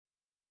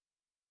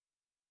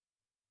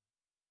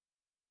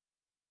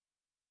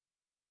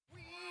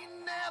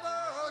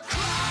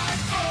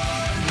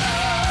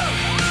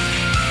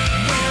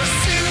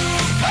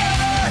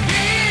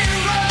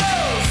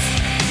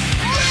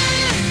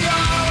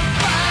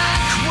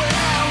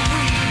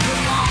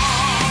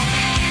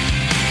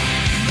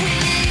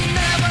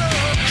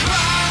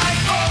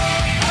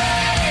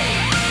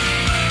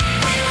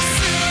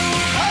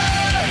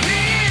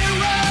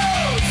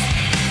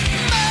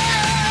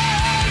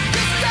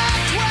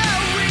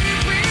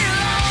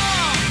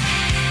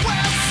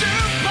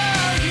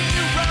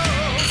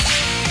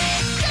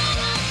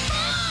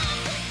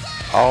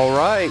All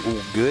right.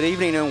 Well, good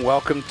evening and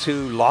welcome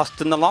to Lost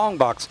in the Long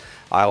Box.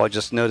 I was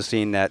just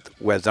noticing that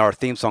as our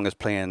theme song is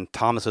playing,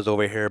 Thomas is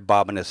over here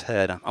bobbing his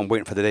head. I'm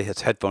waiting for the day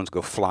his headphones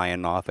go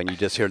flying off and you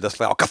just hear this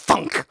loud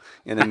ka-thunk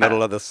in the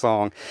middle of the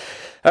song.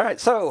 All right.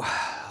 So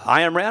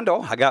I am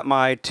Randall. I got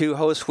my two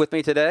hosts with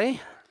me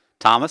today.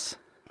 Thomas.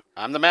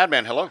 I'm the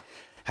Madman. Hello.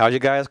 How's you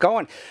guys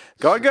going?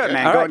 Going good,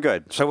 man. All Going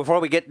right. good. So before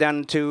we get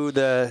down to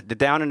the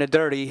down and the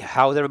dirty,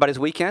 how was everybody's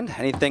weekend?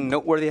 Anything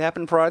noteworthy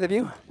happen for either of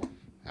you?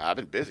 I've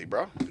been busy,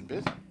 bro. Been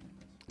busy.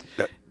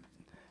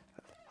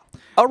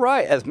 All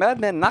right, as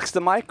Madman knocks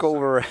the mic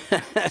over,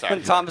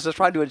 and Thomas is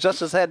trying to adjust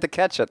his head to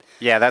catch it.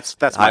 Yeah, that's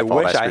my I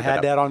fault. wish I screwed had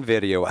up. that on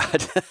video.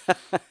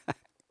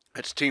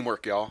 It's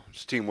teamwork, y'all.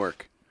 It's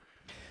teamwork.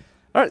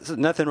 All right, so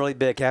nothing really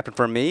big happened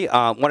for me.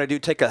 Want to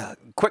take a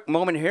quick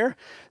moment here,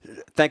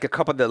 thank a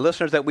couple of the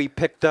listeners that we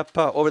picked up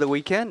over the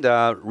weekend.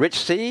 Rich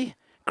C.,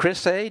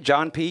 Chris A.,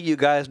 John P., you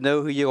guys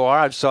know who you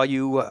are. I saw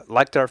you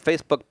liked our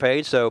Facebook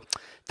page, so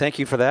thank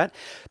you for that.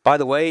 By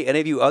the way, any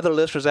of you other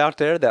listeners out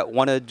there that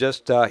want to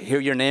just hear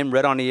your name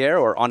read on the air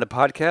or on the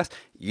podcast,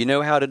 you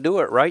know how to do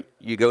it, right?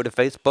 You go to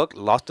Facebook,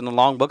 Lost in the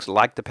Long Books,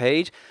 like the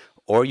page,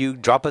 or you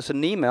drop us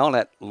an email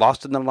at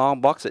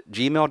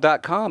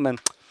lostinthelongbox@gmail.com, and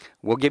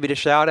we'll give you the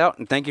shout out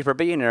and thank you for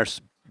being there.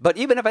 But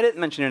even if I didn't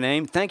mention your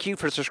name, thank you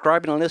for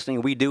subscribing and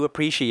listening. We do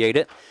appreciate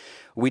it.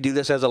 We do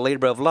this as a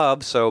labor of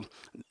love, so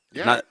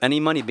not any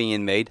money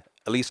being made,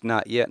 at least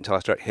not yet until I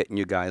start hitting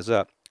you guys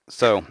up.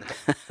 So,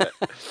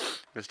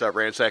 Gonna start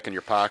ransacking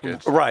your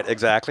pockets. right,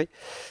 exactly.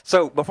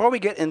 So before we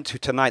get into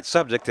tonight's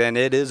subject, and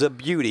it is a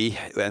beauty,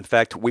 in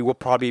fact, we will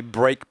probably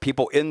break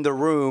people in the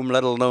room,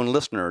 let alone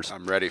listeners.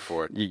 I'm ready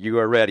for it. You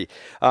are ready.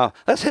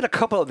 Let's hit a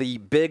couple of the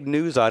big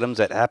news items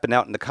that happened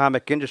out in the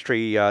comic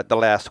industry the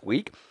last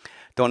week.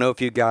 Don't know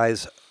if you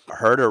guys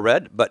heard or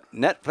read, but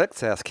Netflix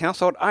has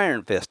canceled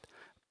Iron Fist.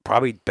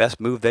 Probably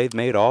best move they've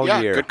made all Yeah,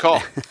 year. good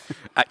call.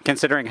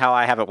 Considering how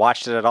I haven't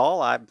watched it at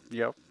all, I'm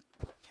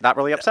not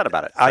really upset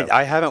about it. So.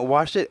 I haven't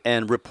watched it,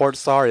 and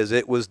reports are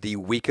it was the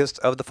weakest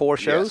of the four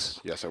shows.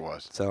 Yes, it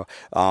was. So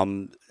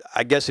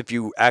I guess if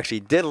you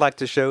actually did like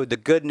the show, the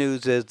good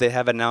news is they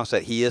have announced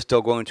that he is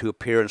still going to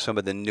appear in some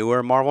of the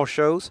newer Marvel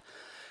shows,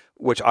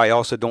 which I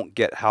also don't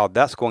get how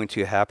that's going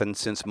to happen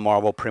since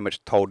Marvel pretty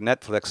much told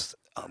Netflix,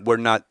 we're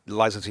not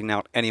licensing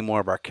out any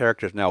more of our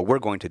characters now. We're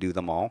going to do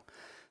them all.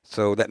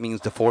 So that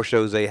means the four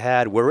shows they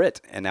had were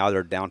it, and now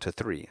they're down to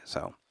three.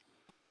 So.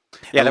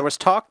 Yeah, there was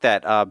talk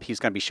that he's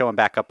going to be showing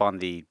back up on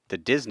the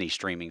Disney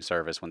streaming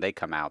service when they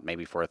come out,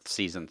 maybe for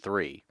season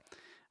 3.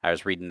 I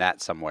was reading that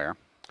somewhere.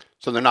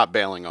 So they're not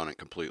bailing on it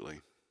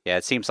completely. Yeah,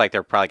 it seems like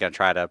they're probably going to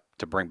try to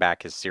bring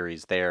back his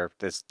series there.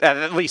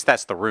 At least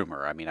that's the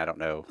rumor. I mean, I don't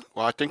know.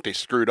 Well, I think they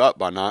screwed up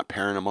by not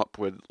pairing him up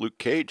with Luke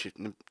Cage,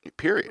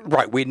 period.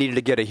 Right, we needed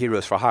to get a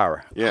Heroes for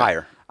Hire. Yeah.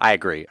 Hire. I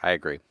agree.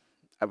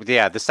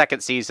 Yeah, the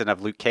second season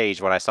of Luke Cage,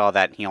 when I saw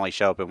that he only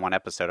showed up in one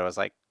episode, I was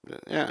like,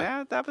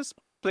 yeah, that was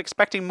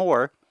expecting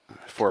more.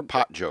 For a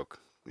pot joke,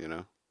 you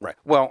know. Right.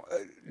 Well,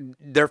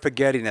 they're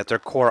forgetting that their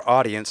core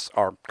audience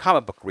are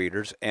comic book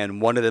readers,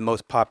 and one of the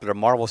most popular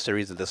Marvel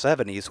series of the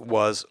 70s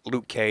was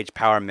Luke Cage,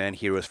 Power Man,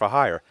 Heroes for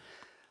Hire.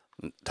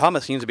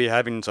 Thomas seems to be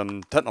having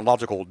some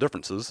technological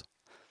differences.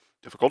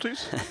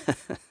 Difficulties?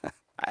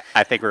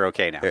 I think we're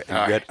okay now.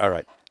 Good. All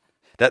right.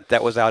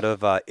 That was out of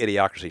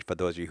Idiocracy, for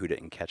those of you who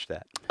didn't catch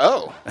that.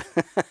 Oh.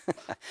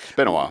 It's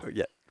been a while.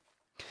 Yeah.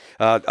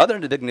 Other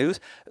than the big news,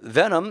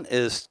 Venom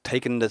is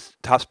taking the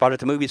top spot at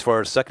the movies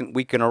for a second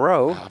week in a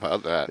row. How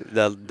about that?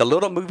 The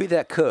little movie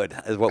that could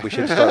is what we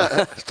should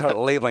start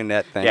labeling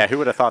that thing. Yeah, who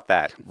would have thought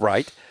that?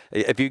 Right.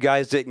 If you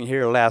guys didn't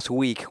hear last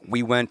week,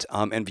 we went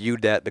and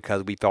viewed that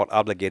because we felt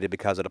obligated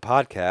because of the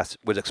podcast,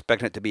 was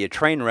expecting it to be a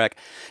train wreck,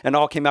 and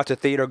all came out to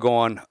theater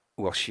going,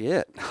 well,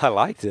 shit, I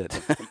liked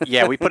it.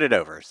 Yeah, we put it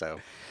over, so.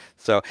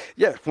 So,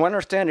 yeah, from what I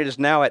understand, it is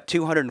now at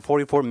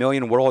 $244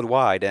 million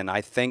worldwide, and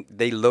I think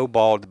they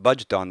lowballed the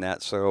budget on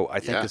that. So I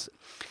think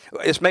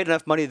it's made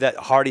enough money that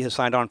Hardy has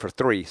signed on for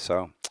 3,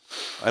 so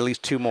at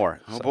least 2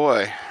 more. Oh,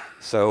 boy.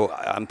 So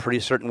I'm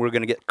pretty certain we're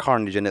going to get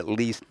Carnage in at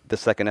least the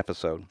second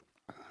episode.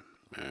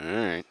 All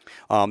right.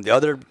 The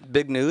other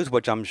big news,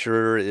 which I'm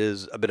sure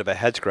is a bit of a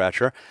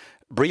head-scratcher,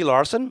 Brie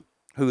Larson,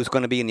 who is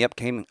going to be in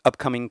the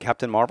upcoming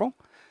Captain Marvel,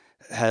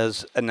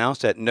 has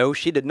announced that no,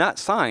 she did not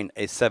sign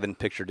a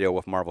 7-picture deal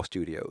with Marvel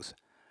Studios,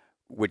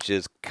 which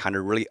is kind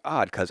of really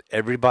odd because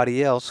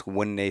everybody else,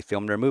 when they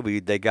filmed their movie,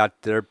 they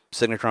got their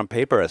signature on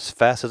paper as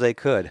fast as they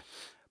could.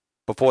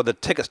 Before the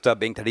ticket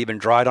stub ink had even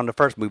dried on the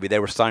first movie, they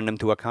were signing them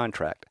to a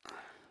contract.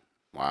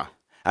 Wow.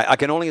 I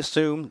can only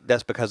assume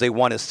that's because they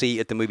want to see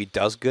if the movie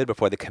does good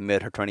before they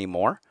commit her to any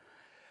more,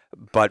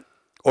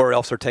 or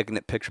else they're taking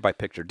it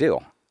picture-by-picture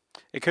deal.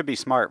 It could be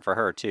smart for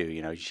her, too.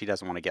 You know, she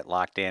doesn't want to get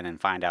locked in and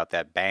find out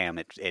that, bam,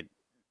 it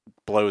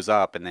blows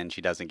up, and then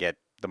she doesn't get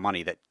the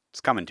money that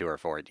coming to her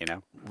for it, you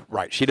know.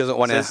 Right. She doesn't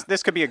want So to.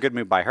 this could be a good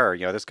move by her.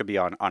 You know, this could be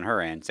on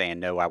her end saying,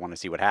 no, I want to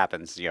see what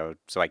happens, you know,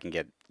 so I can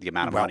get the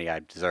amount of money I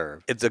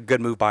deserve. It's a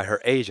good move by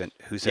her agent,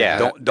 who said,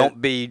 Yeah.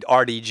 "Don't be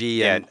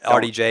RDG and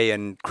don't- RDJ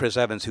and Chris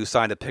Evans, who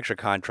signed a picture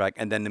contract,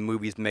 and then the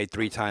movie's made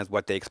 3 times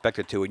what they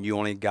expected to, and you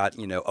only got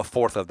a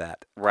fourth of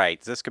that."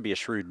 Right. This could be a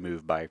shrewd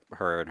move by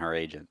her and her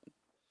agent.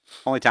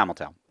 Only time will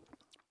tell.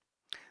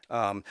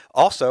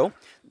 Also,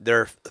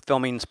 they're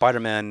filming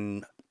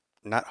Spider-Man,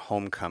 not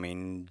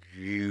Homecoming.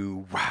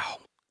 Wow.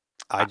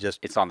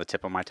 It's on the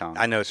tip of my tongue.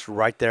 I know it's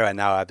right there, and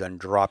now I've done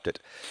dropped it.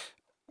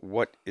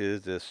 What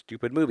is this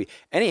stupid movie?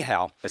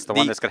 Anyhow, It's the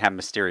one that's going to have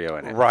Mysterio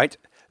in it. right.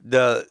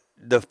 The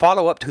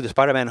follow-up to the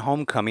Spider-Man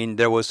Homecoming,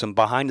 there was some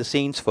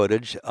behind-the-scenes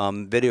footage,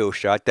 video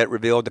shot that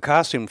revealed the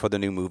costume for the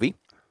new movie.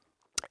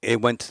 They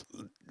went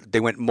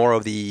more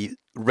of the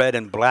red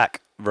and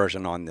black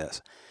version on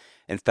this.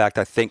 In fact,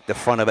 I think the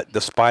front of it,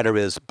 the spider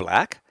is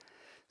black.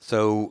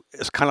 So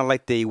it's kind of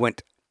like they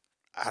went,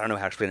 I don't know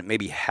how to explain it,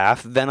 maybe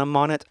half Venom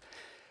on it.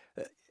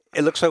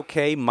 It looks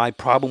okay. My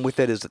problem with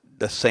it is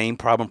the same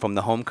problem from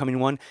the Homecoming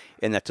one,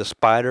 in that the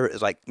spider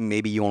is like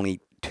maybe only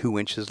 2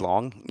 inches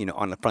long,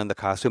 on the front of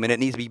the costume, and it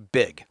needs to be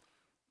big.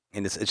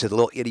 And it's just a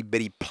little itty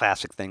bitty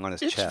plastic thing on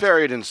his It's chest.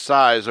 varied in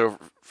size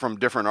from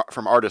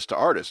artist to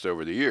artist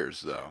over the years,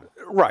 though.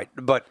 Right,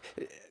 but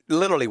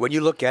literally, when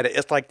you look at it,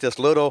 it's like this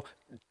little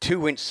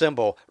 2-inch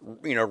symbol,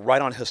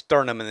 right on his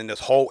sternum, and then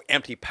this whole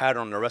empty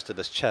pattern on the rest of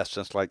his chest.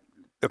 And it's like,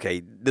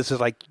 okay, this is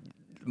like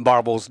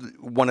Marvel's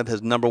one of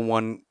his number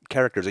one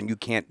characters, and you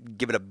can't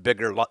give it a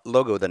bigger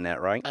logo than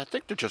that, right? I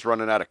think they're just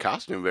running out of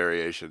costume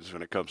variations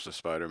when it comes to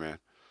Spider-Man.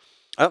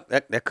 Oh,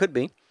 that could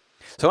be.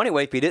 So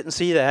anyway, if you didn't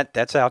see that,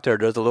 that's out there.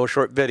 There's a little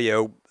short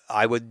video.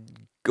 I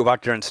would go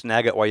out there and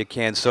snag it while you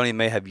can. Sony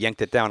may have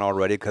yanked it down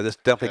already, because it's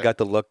definitely got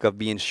the look of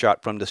being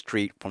shot from the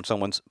street from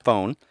someone's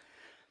phone.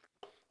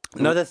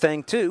 Another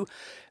thing, too,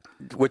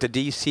 with the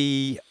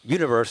DC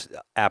Universe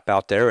app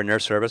out there in their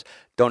service,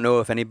 don't know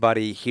if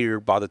anybody here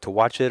bothered to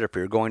watch it, or if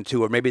you're going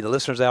to, or maybe the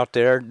listeners out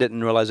there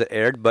didn't realize it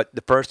aired, but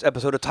the first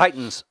episode of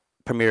Titans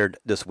premiered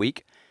this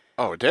week.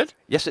 Oh, it did?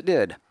 Yes, it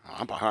did. Oh,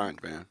 I'm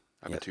behind, man.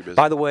 I've been too busy.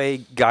 By the way,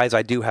 guys,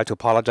 I do have to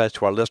apologize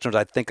to our listeners.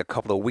 I think a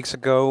couple of weeks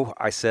ago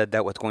I said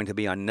that was going to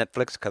be on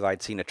Netflix because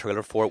I'd seen a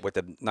trailer for it with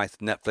a nice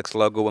Netflix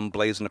logo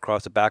emblazoned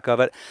across the back of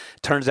it.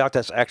 Turns out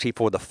that's actually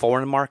for the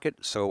foreign market,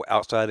 so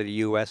outside of the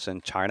U.S.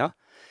 and China.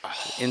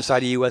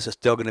 Inside the U.S., it's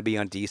still going to be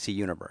on DC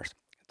Universe.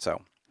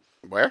 So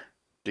Where?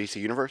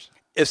 DC Universe?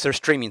 it's their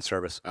streaming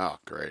service. Oh,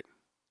 great.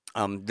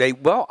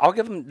 I'll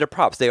give them their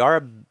props. They are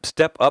a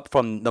step up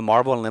from the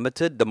Marvel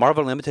Unlimited. The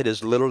Marvel Unlimited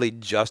is literally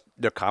just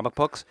their comic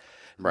books.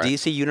 Right.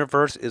 DC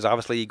Universe is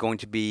obviously going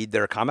to be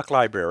their comic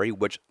library,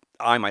 which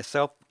I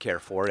myself care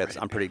for.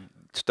 I'm pretty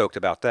stoked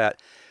about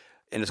that.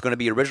 And it's going to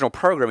be original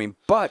programming,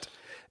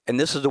 and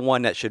this is the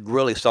one that should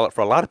really sell it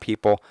for a lot of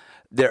people,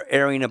 they're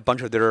airing a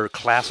bunch of their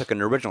classic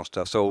and original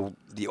stuff. So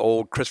the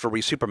old Christopher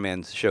Reeve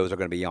Superman shows are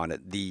going to be on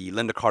it. The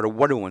Linda Carter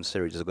Wonder Woman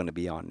series is going to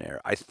be on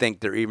there. I think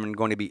they're even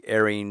going to be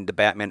airing the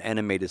Batman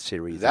animated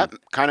series. That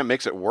kind of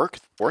makes it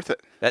worth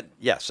it.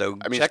 So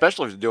I mean, check-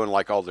 especially if they're doing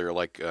like all their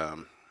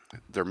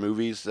their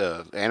movies,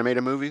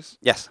 animated movies,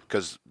 yes.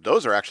 because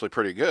those are actually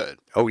pretty good.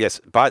 Oh, yes.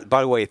 By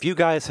the way, if you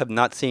guys have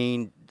not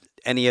seen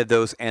any of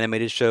those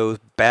animated shows,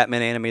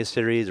 Batman animated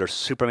series or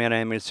Superman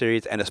animated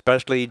series, and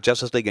especially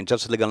Justice League and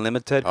Justice League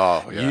Unlimited,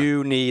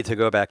 you need to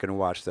go back and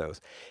watch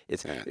those.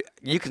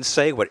 You can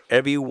say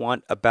whatever you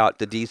want about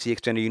the DC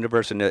Extended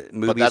Universe and the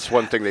movies. But that's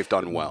one thing they've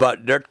done well.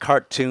 But their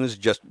cartoons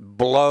just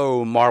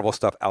blow Marvel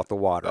stuff out the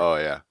water. Oh,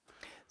 yeah.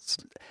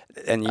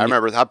 And I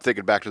remember, I'm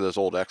thinking back to those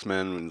old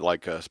X-Men,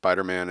 like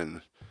Spider-Man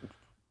and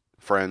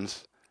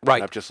Friends. Right.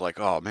 And I'm just like,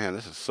 oh, man,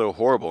 this is so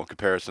horrible in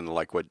comparison to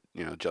like what,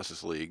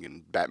 Justice League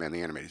and Batman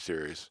the Animated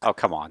Series. Oh,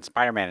 come on.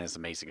 Spider-Man and his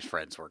Amazing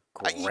Friends were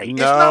great. It's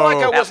not like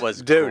I That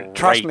was Dude,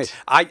 trust me.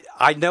 great.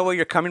 I know where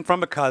you're coming from,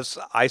 because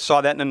I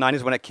saw that in the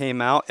 90s when it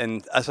came out,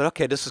 and I said,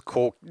 okay, this is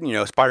cool.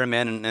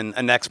 Spider-Man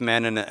and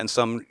X-Men and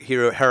some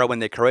heroine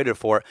they created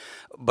for it.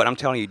 But I'm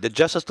telling you, the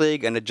Justice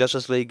League and the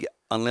Justice League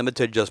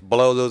Unlimited just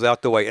blow those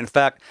out the way. In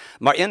fact,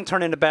 my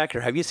intern in the back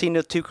here, have you seen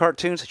the 2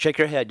 cartoons? Shake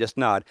your head, just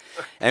nod.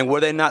 And were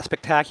they not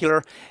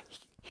spectacular?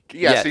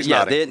 Yes, he's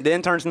nodding. The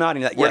intern's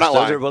nodding. Yes, We're not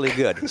those lying. are really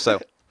good. So,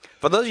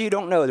 for those of you who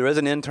don't know, there is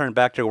an intern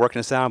back there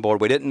working the soundboard.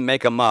 We didn't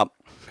make them up.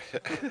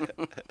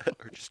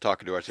 We're just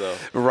talking to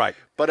ourselves. Right.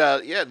 But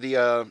I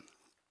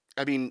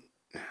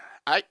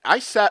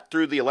sat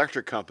through the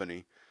Electric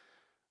Company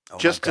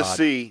just to God.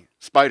 see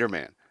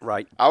Spider-Man.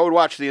 Right. I would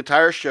watch the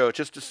entire show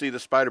just to see the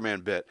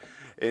Spider-Man bit.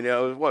 And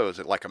what was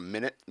it, like a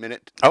minute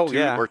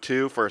or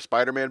two for a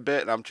Spider-Man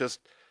bit? And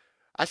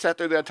I sat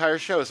through the entire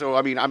show. So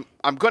I mean,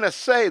 I'm gonna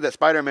say that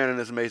Spider-Man and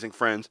His Amazing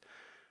Friends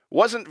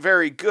wasn't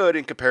very good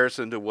in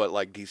comparison to what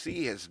like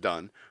DC has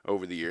done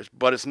over the years.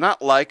 But it's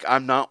not like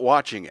I'm not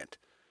watching it.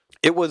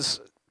 It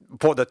was,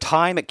 for the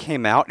time it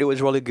came out, it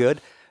was really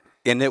good.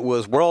 And it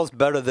was worlds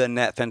better than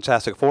that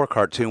Fantastic Four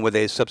cartoon where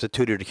they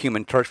substituted a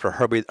Human Torch for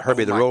Herbie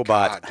the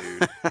Robot. God,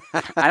 dude.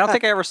 I don't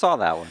think I ever saw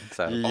that one.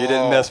 So You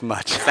didn't miss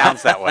much.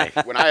 sounds that way.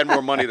 When I had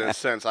more money than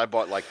sense, I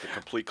bought like the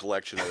complete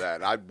collection of that,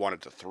 and I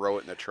wanted to throw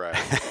it in the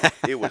trash.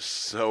 It was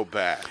so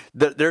bad.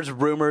 There's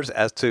rumors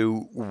as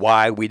to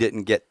why we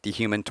didn't get the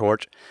Human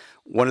Torch.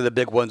 One of the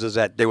big ones is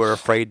that they were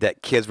afraid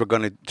that kids were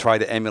going to try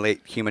to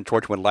emulate Human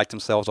Torch and would light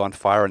themselves on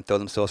fire and throw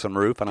themselves on the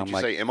roof. And Did I'm you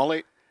like, say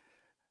immolate?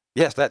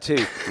 yes, that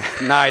too.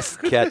 Nice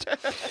catch.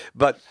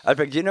 But I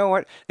figured, you know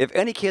what? If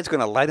any kid's going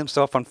to light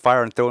himself on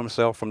fire and throw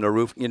himself from the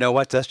roof, you know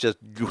what? That's just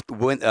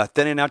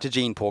thinning out the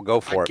gene pool.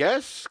 Go for I it.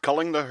 guess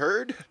culling the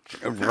herd.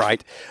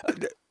 Right.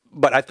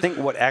 But I think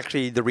what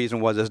actually the reason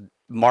was is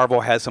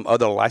Marvel had some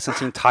other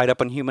licensing tied up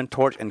on Human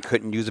Torch and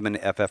couldn't use them in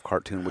the FF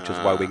cartoon, which is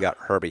why we got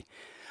Herbie.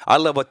 I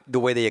love the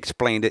way they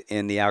explained it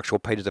in the actual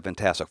pages of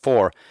Fantastic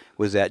Four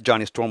was that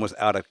Johnny Storm was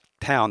out of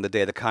town the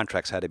day the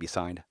contracts had to be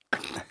signed.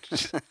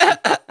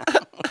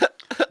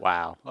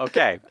 Wow.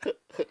 Okay.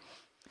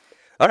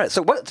 All right,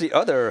 so what's the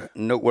other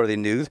noteworthy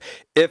news?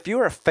 If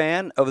you're a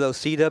fan of those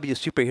CW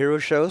superhero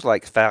shows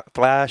like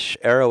Flash,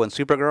 Arrow, and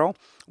Supergirl,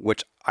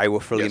 which I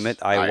will freely Yes, admit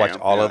I I watch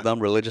am, all yeah. of them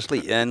religiously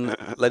in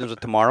Legends of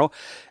Tomorrow,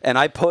 and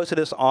I posted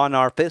this on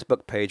our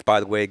Facebook page,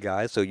 by the way,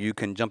 guys, so you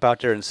can jump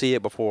out there and see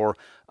it before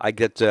I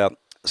get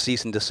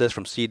cease and desist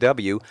from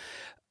CW.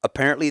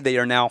 Apparently, they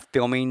are now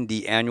filming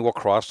the annual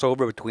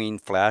crossover between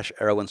Flash,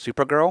 Arrow, and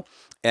Supergirl,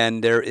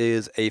 and there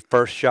is a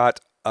first shot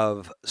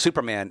of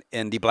Superman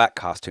in the black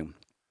costume.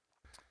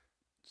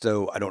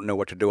 So I don't know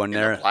what you're doing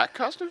there. In a black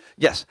costume?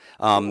 Yes.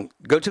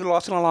 Go to the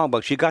Lost in the Long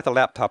Box. You got the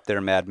laptop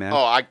there, Madman.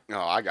 Oh, I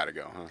gotta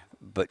go, huh?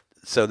 But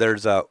so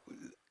there's I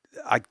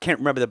can't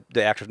remember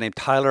the actor's name,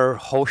 Tyler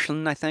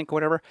Hoechlin, I think,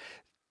 whatever.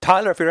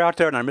 Tyler, if you're out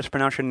there and I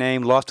mispronounce your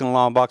name,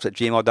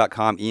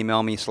 lostinalongbox@gmail.com,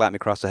 email me, slap me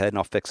across the head, and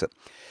I'll fix it.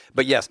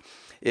 But yes,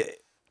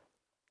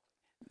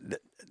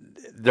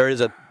 there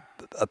is a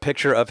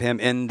picture of him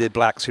in the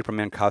black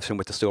Superman costume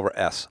with the silver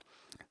S.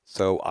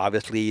 So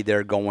obviously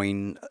they're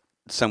going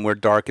somewhere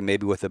dark and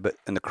maybe with a bit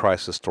in the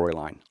Crisis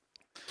storyline.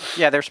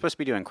 Yeah, they're supposed to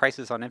be doing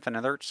Crisis on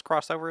Infinite Earths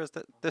crossover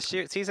this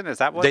season. Is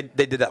that what They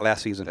did that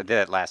last season. They did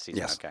it last season?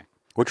 Yes. Okay.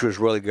 Which was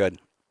really good.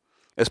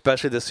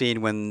 Especially the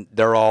scene when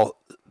they're all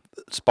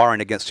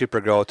sparring against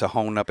Supergirl to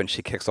hone up and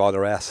she kicks all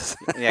their asses.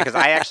 Yeah, because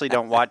I actually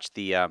don't watch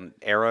the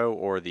Arrow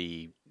or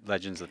the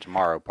Legends of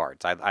Tomorrow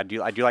parts. I do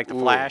like the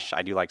Flash.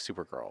 I do like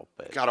Supergirl.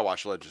 But Gotta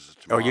watch Legends of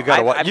Tomorrow. Oh, you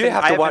gotta watch. I've You been-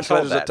 have I to have watch been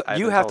told Legends. that. I've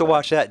You been have to told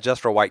watch that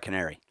just for White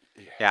Canary.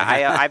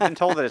 yeah, I've been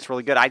told that it's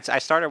really good. I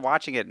started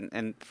watching it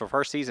and for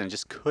first season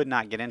just could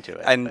not get into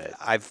it. And but-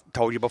 I've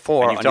told you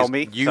before. And you've on told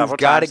these- me You've several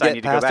got to times I get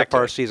need to go past the back to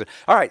first it. season.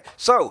 All right,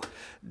 so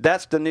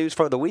that's the news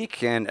for the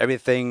week and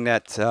everything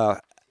that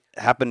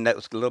happened that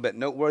was a little bit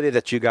noteworthy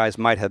that you guys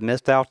might have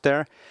missed out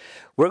there.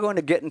 We're going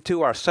to get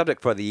into our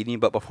subject for the evening,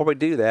 but before we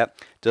do that,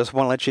 just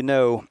want to let you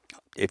know,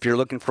 if you're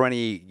looking for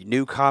any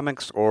new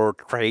comics or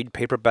trade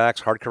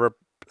paperbacks, hardcover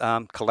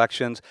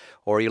collections,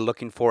 or you're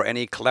looking for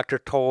any collector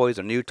toys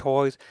or new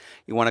toys,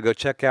 you want to go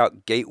check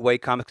out Gateway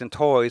Comics and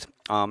Toys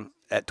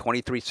at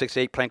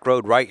 2368 Plank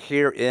Road right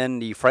here in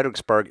the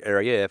Fredericksburg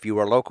area. If you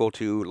are local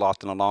to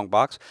Lost in a Long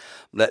Box,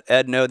 let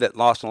Ed know that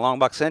Lost in a Long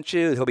Box sent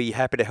you. He'll be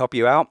happy to help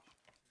you out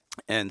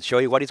and show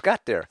you what he's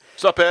got there.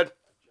 What's up, Ed?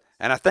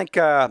 And I think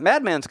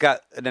Madman's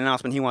got an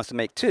announcement he wants to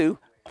make too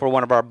for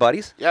one of our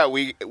buddies. Yeah,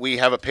 we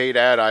have a paid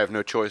ad. I have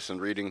no choice in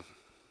reading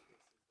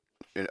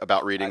this. But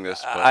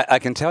I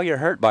can tell you're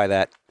hurt by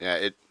that.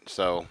 yeah,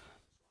 so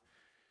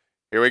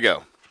here we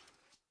go.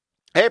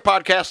 Hey,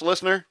 podcast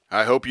listener.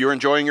 I hope you're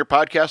enjoying your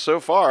podcast so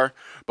far.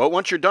 But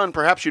once you're done,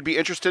 perhaps you'd be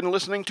interested in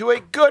listening to a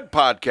good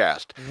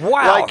podcast.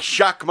 Wow. Like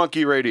Shock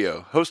Monkey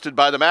Radio, hosted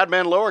by the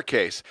Madman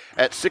Lowercase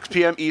at 6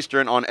 p.m.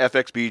 Eastern on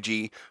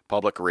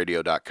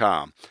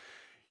FXBGPublicRadio.com.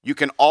 You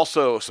can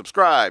also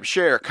subscribe,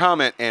 share,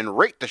 comment, and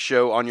rate the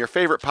show on your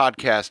favorite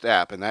podcast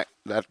app. And that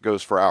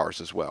goes for ours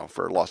as well.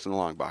 For Lost in the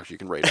Long Box, you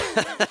can rate it.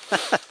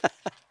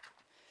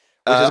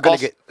 Which is going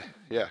to get...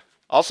 Yeah.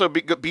 Also,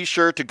 be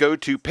sure to go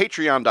to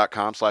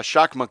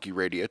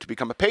patreon.com/shockmonkeyradio to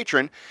become a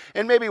patron,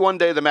 and maybe one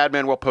day the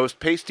Madman will post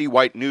pasty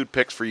white nude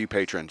pics for you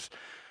patrons.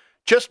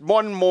 Just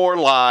one more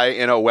lie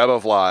in a web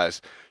of lies,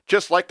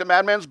 just like the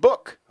Madman's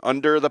book,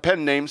 under the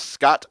pen name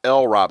Scott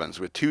L. Robbins,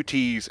 with 2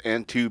 T's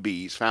and 2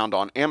 B's, found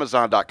on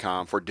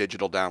Amazon.com for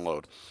digital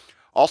download.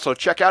 Also,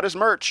 check out his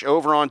merch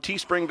over on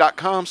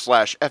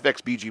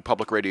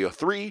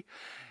teespring.com/FXBGPublicRadio3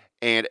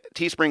 and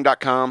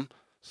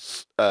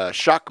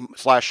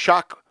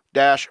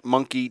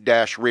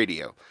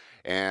teespring.com/shock-monkey-radio.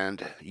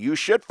 And you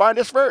should find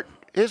his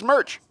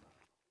merch.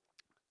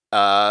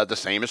 The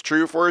same is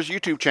true for his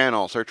YouTube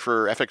channel. Search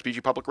for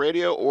FXBG Public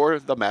Radio or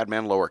the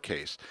Madman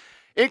Lowercase.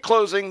 In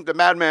closing, the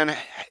Madman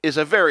is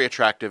a very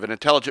attractive and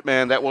intelligent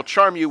man that will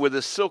charm you with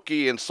his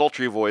silky and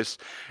sultry voice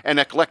and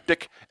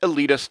eclectic,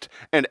 elitist,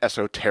 and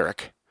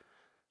esoteric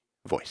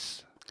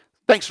voice.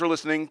 Thanks for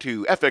listening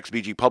to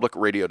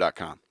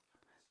FXBGPublicRadio.com.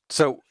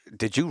 So,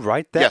 did you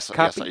write that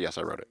copy? Yes,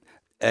 I wrote it.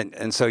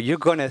 And so you're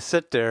going to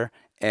sit there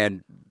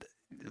and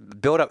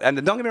build up.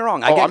 And don't get me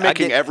wrong. I'm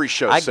making every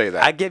show say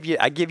that. I give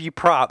you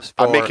props.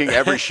 I'm making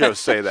every show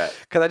say that.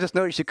 Because I just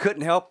noticed you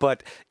couldn't help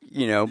but,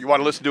 You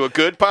want to listen to a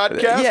good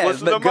podcast? Yeah,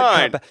 listen to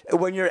mine.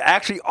 When you're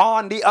actually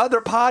on the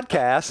other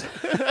podcast.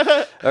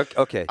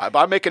 Okay.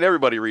 I'm making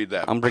everybody read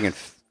that. I'm bringing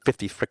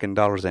 $50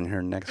 frickin' in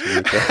here next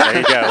week. There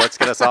you go. Let's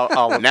get us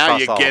all now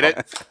you get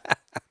it.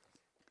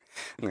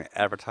 I'm going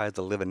to advertise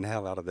the living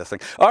hell out of this thing.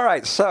 All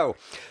right, so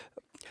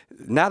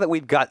now that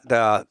we've got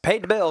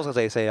paid bills, as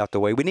they say, out the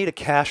way, we need a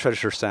cash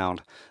register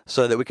sound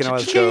so that we can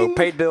always go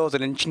paid bills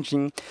and then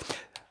ching-ching.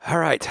 All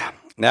right,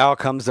 now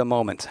comes the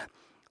moment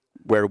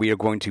where we are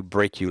going to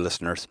break you,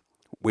 listeners.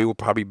 We will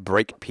probably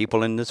break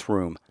people in this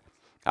room.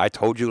 I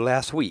told you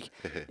last week,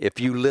 if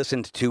you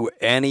listened to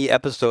any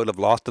episode of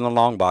Lost in the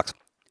Long Box,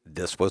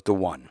 this was the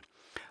one.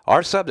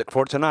 Our subject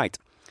for tonight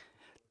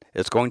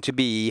is going to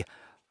be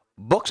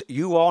books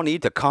you all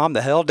need to calm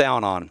the hell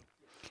down on.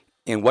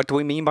 And what do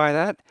we mean by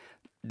that?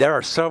 There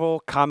are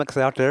several comics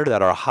out there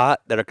that are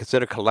hot, that are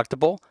considered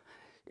collectible,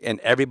 and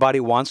everybody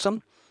wants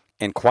them.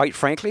 And quite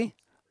frankly,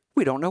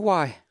 we don't know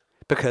why.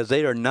 Because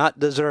they are not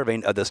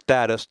deserving of the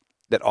status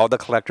that all the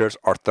collectors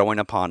are throwing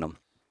upon them.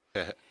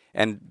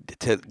 And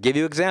to give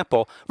you an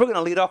example, we're going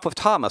to lead off with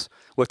Thomas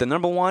with the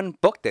number one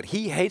book that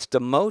he hates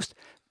the most.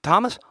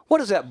 Thomas,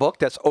 what is that book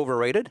that's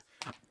overrated?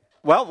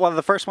 Well, one of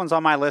the first ones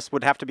on my list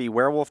would have to be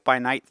Werewolf by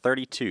Night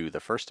 32,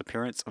 the first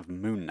appearance of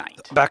Moon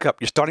Knight. Back up.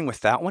 You're starting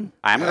with that one?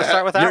 I'm going to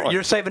start with that one.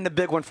 You're saving the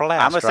big one for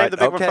last, I'm going to save the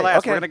big one for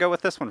last. We're going to go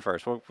with this one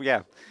first. Well,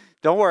 yeah.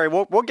 Don't worry.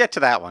 We'll get to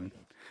that one.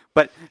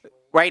 But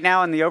right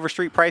now in the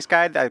Overstreet price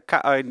guide, a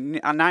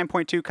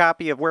 9.2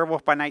 copy of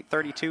Werewolf by Night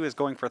 32 is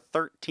going for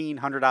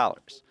 $1,300.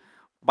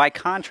 By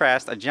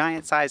contrast, a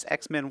giant-size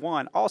X-Men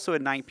 1, also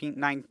at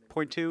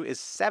 9.2, is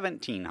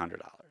 $1,700.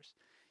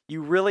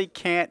 You really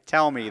can't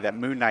tell me that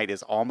Moon Knight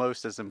is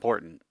almost as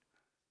important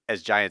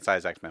as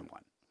giant-size X-Men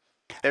 1.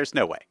 There's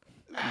no way.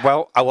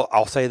 Well,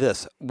 I'll say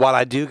this. While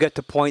I do get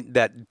the point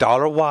that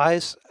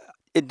dollar-wise,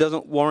 it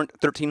doesn't warrant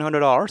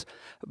 $1,300,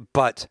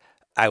 but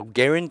I'll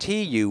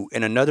guarantee you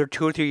in another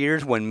 2 or 3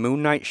 years when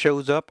Moon Knight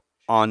shows up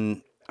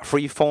on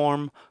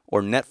Freeform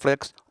or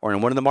Netflix or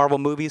in one of the Marvel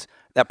movies,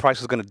 that price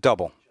is going to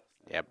double.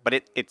 Yeah, but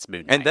it's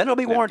Moon Knight. And then it'll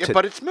be warranted. Yeah,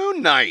 but it's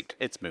Moon Knight.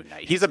 It's Moon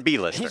Knight. He's a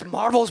B-lister. He's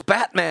Marvel's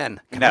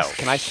Batman. Can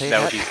I say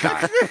no, that? He's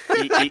not.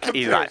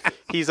 He's not.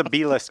 He's a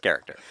B-list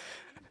character.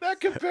 That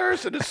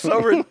comparison is so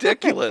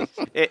ridiculous.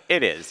 It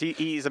is.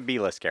 He's a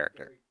B-list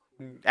character,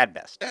 at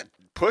best.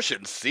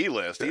 Pushing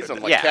C-list. He's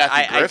on like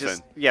Kathy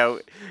Griffin.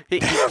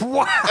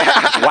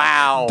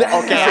 Wow. Okay,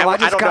 I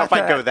don't know if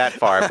I'd go that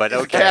far, but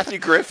okay. Kathy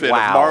Griffin of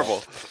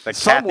Marvel.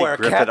 Somewhere,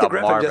 Kathy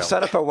Griffin just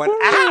set up and went,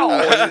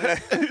 ow!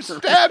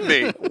 Stab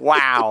me.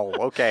 Wow.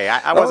 Okay,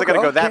 I wasn't going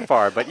to go that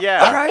far, but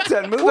yeah. All right,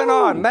 then, moving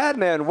on.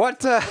 Madman,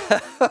 what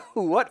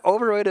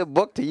overrated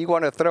book do you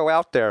want to throw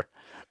out there?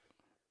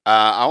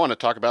 I want to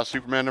talk about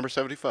Superman number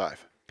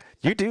 75.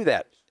 You do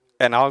that,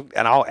 and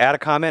I'll add a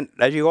comment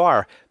as you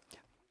are.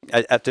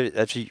 After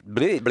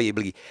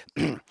blee.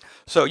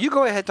 So you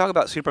go ahead and talk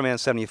about Superman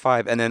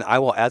 75, and then I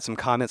will add some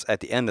comments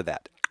at the end of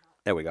that.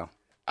 There we go.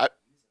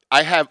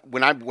 I have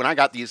when I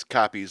got these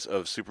copies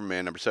of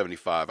Superman number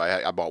 75,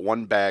 I bought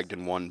one bagged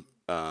and one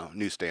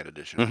newsstand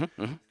edition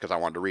because I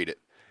wanted to read it,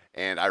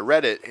 and I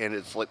read it, and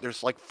it's like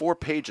there's like 4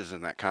 pages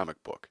in that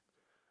comic book.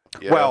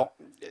 Well,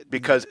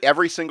 because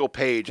every single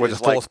page was a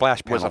full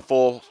splash panel. Was a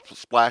full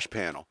splash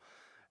panel,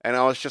 and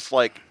I was just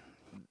like,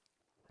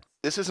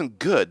 this isn't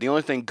good. The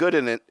only thing good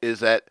in it is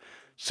that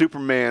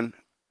Superman,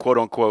 quote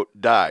unquote,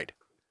 died.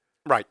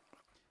 Right.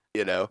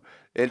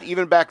 And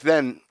even back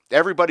then,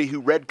 everybody who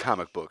read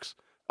comic books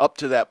up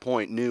to that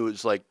point knew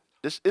it's like,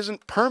 this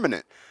isn't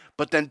permanent.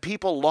 But then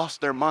people lost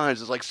their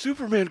minds. It's like,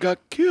 Superman got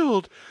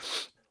killed.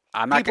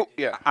 I'm not going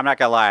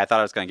to lie. I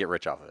thought I was going to get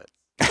rich off of it.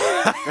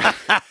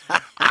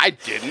 I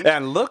didn't.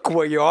 And look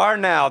where you are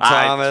now,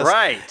 Thomas. That's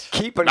right.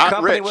 Keeping not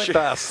company rich. with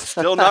us.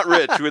 Still not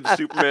rich with the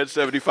Superman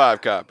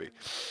 75 copy.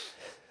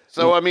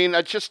 So, I mean,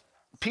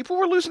 people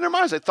were losing their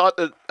minds. They thought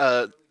that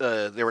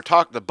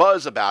the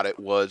buzz about it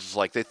was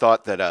like they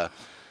thought that,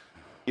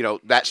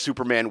 that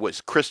Superman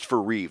was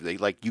Christopher Reeve.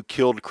 You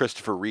killed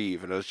Christopher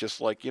Reeve. And it was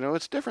just like,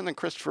 it's different than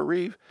Christopher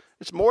Reeve.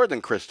 It's more than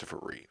Christopher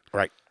Reeve.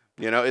 Right.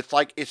 It's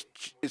like,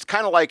 it's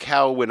kind of like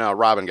how when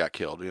Robin got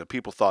killed,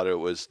 people thought it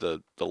was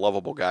the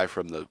lovable guy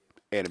from the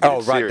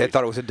animated series. They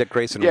thought it was a Dick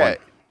Grayson one. Yeah.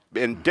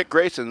 And Dick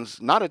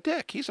Grayson's not a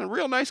dick. He's a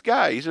real nice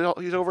guy. He's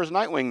over his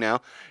Nightwing now.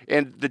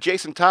 And the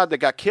Jason Todd that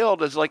got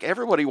killed is like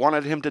everybody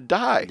wanted him to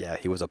die. Yeah,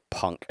 he was a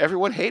punk.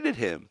 Everyone hated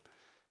him.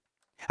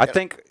 I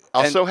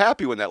was so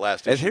happy when that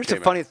last issue And here's came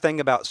the funny thing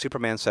about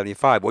Superman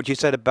 75. What you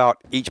said about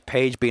each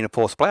page being a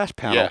full splash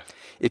panel. Yeah.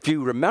 If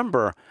you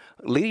remember,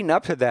 leading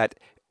up to that,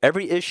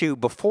 every issue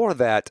before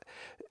that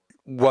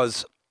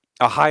was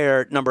a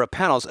higher number of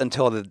panels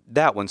until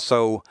that one.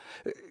 So,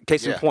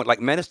 case in point, like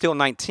Man of Steel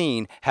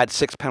 19 had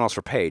 6 panels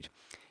per page.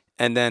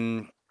 And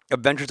then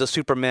Adventures of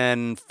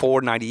Superman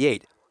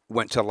 498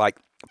 went to like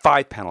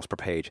 5 panels per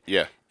page.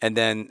 Yeah. And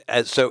then,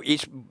 so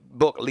each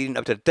book leading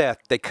up to death,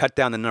 they cut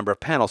down the number of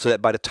panels so that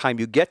by the time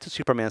you get to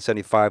Superman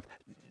 75,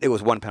 it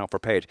was one panel per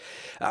page.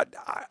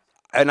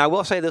 And I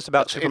will say this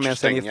about That's Superman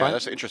interesting. 75. Yeah,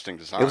 that's interesting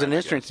design. It was an I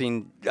guess.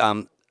 interesting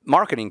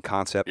marketing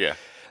concept. Yeah.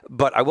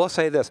 But I will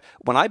say this.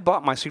 When I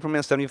bought my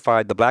Superman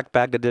 75, the black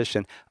bagged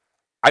edition,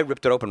 I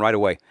ripped it open right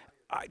away.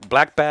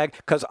 Black bag,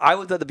 because I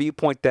was at the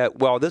viewpoint that,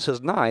 well, this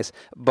is nice,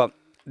 but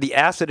the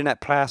acid in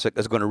that plastic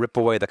is going to rip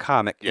away the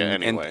comic. Yeah,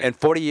 anyway. And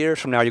 40 years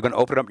from now, you're going to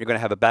open it up, you're going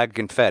to have a bag of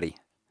confetti.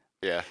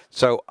 Yeah.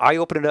 So I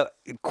opened it up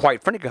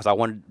quite frankly because I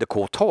wanted the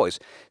cool toys.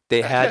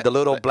 They had the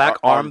little black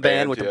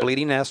armband with the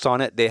bleeding S on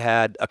it. They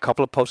had a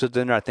couple of posters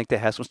in there. I think they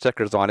had some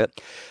stickers on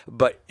it.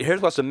 But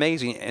here's what's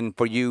amazing, and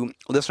for you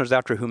listeners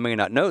out there who may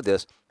not know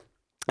this,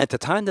 at the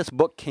time this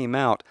book came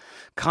out,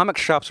 comic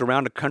shops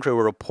around the country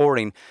were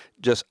reporting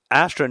just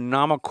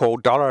astronomical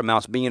dollar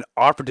amounts being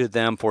offered to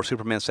them for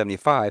Superman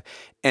 75,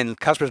 and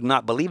customers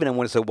not believing in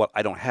one and said, well,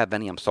 I don't have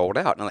any, I'm sold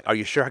out. And I'm like, are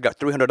you sure? I got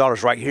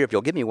 $300 right here if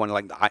you'll give me one.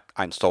 Like,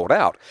 I'm sold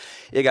out.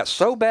 It got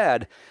so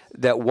bad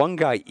that one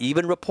guy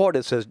even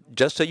reported, says,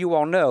 just so you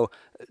all know,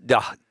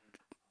 the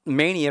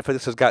mania for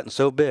this has gotten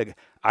so big,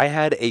 I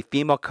had a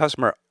female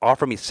customer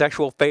offer me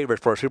sexual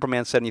favors for a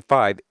Superman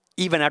 75,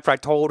 even after I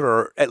told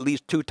her at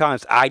least 2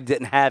 times I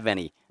didn't have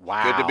any.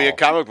 Wow. Good to be a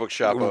comic book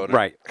shop owner.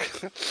 Right.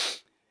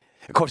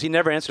 Of course, he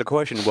never answered the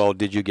question, well,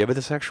 did you give her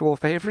the sexual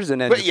favors?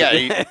 And then But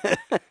yeah,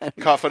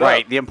 cough it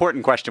Right. up. The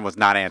important question was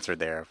not answered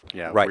there.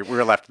 Yeah. Right. We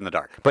were left in the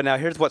dark. But now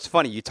here's what's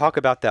funny. You talk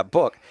about that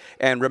book,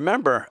 and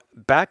remember,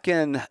 back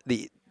in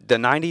the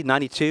 90,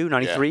 92,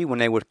 93, when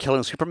they were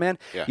killing Superman,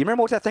 Yeah. you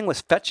remember what that thing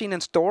was fetching in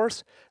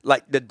stores?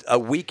 Like a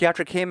week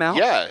after it came out?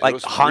 Yeah, it like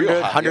was real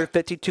 $100, high, yeah.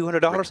 $150,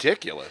 $200?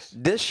 Ridiculous.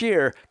 This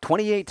year,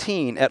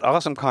 2018, at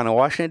AwesomeCon in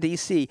Washington,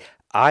 D.C.,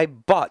 I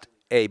bought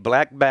a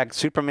black bag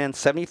Superman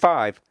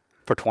 75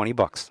 for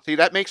 $20. See,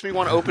 that makes me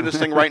want to open this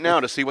thing right now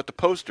to see what the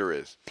poster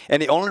is.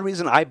 And the only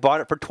reason I bought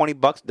it for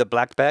 $20, the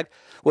black bag,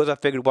 was I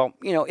figured, well,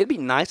 it'd be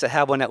nice to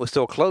have one that was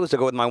still closed to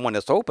go with my one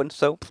that's open.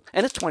 So,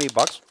 and it's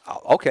 $20.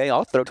 Okay,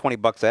 I'll throw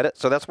 $20 at it.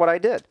 So that's what I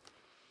did.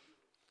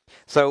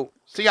 So,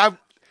 See,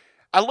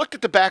 I looked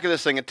at the back of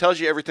this thing. It tells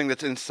you everything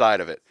that's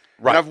inside of it.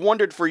 Right. And I've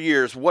wondered for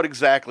years what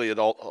exactly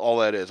all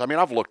that is. I mean,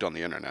 I've looked on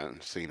the internet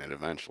and seen it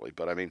eventually,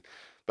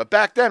 but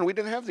back then we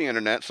didn't have the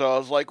internet, so I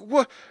was like,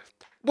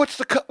 what's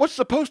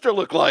the poster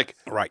look like?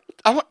 right.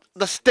 I want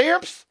the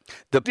stamps,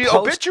 the post-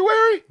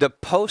 obituary. The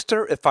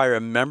poster, if I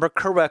remember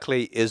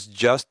correctly, is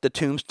just the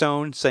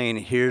tombstone saying,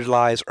 "Here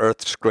lies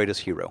Earth's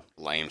greatest hero."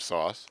 Lame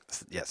sauce.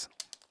 Yes.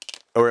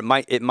 Or it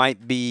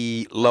might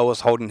be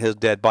Lois holding his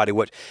dead body.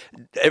 Which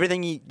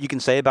everything you can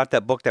say about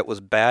that book that was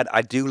bad,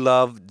 I do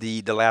love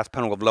the last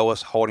panel of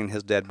Lois holding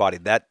his dead body.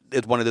 That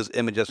is one of those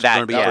images that's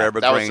going to be forever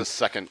That was green. the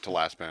second to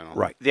last panel.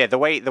 Right. Yeah, the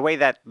way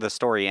that the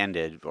story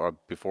ended, or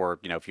before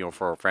Funeral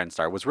for a Friend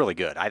started, was really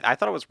good. I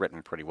thought it was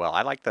written pretty well.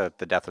 I like the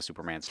Death of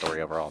Superman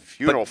story overall.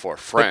 Funeral for a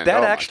Friend. that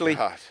Oh, my actually-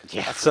 God.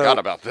 Yeah. I So- forgot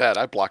about that.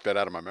 I blocked that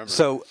out of my memory.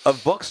 So,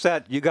 of books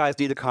that you guys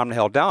need to calm the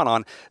hell down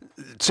on,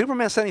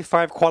 Superman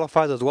 75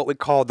 qualifies as what we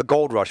call the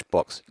Gold Rush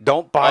books.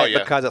 Don't buy Oh, it yeah.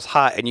 because it's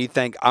hot and you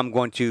think I'm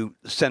going to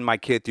send my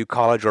kid through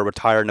college or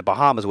retire in the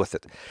Bahamas with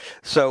it.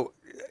 So,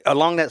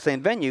 along that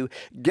same venue,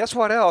 guess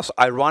what else,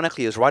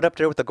 ironically, is right up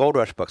there with the Gold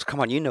Rush books?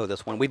 Come on, you know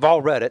this one. We've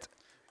all read it.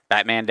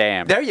 Batman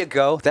Damned. There you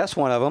go. That's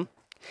one of them.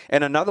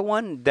 And another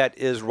one that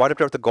is right up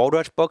there with the Gold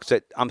Rush books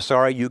that I'm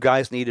sorry, you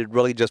guys need to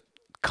really just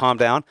calm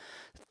down.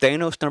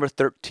 Thanos number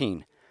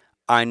 13.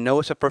 I know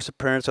it's the first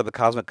appearance of the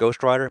Cosmic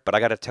Ghost Rider, but I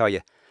got to tell you,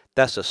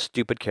 that's a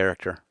stupid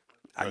character.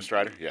 Ghost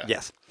Rider? Yeah.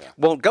 Yes. Yeah.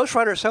 Well, Ghost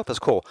Rider itself is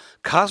cool.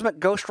 Cosmic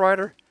Ghost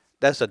Rider,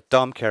 that's a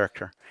dumb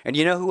character. And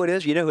you know who it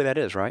is? You know who that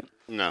is, right?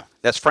 No.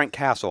 That's Frank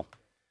Castle.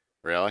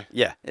 Really?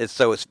 Yeah. It's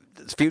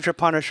Future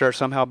Punisher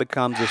somehow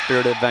becomes the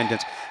Spirit of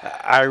Vengeance.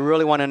 I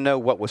really want to know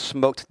what was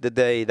smoked the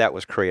day that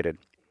was created.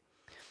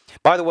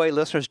 By the way,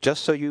 listeners,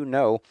 just so you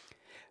know,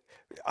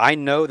 I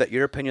know that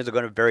your opinions are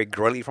going to vary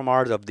greatly from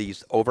ours of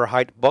these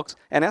overhyped books,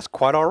 and that's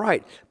quite all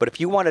right. But if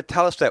you want to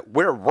tell us that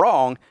we're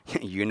wrong,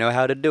 you know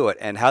how to do it.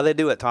 And how they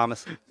do it,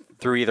 Thomas?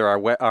 Through either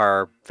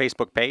our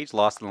Facebook page,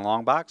 Lost in the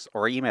Long Box,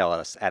 or email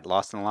us at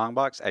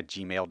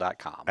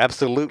lostinthelongbox@gmail.com.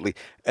 Absolutely.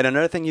 And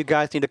another thing you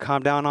guys need to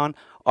calm down on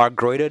are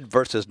graded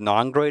versus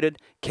non-graded.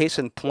 Case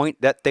in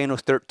point, that Thanos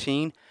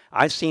 13,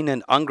 I've seen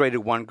an ungraded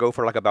one go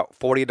for like about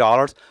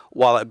 $40,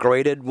 while a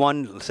graded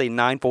one, say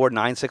 9.4,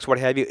 9.6, what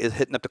have you, is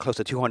hitting up to close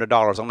to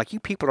 $200. I'm like, you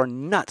people are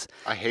nuts.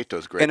 I hate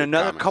those graded In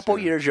another comics, couple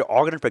yeah. years, you're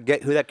all going to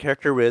forget who that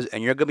character is,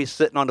 and you're going to be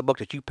sitting on the book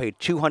that you paid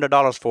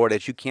 $200 for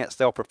that you can't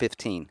sell for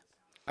 $15.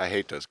 I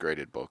hate those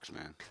graded books,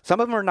 man. Some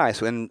of them are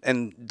nice,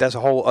 and that's a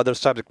whole other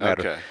subject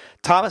matter. Okay.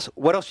 Thomas,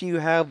 what else do you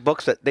have,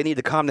 books that they need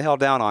to calm the hell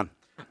down on?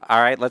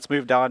 All right, let's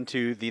move on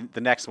to the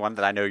next one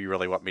that I know you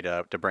really want me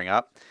to bring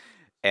up.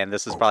 And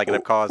this is probably going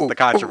to cause the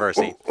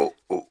controversy.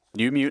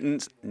 New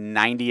Mutants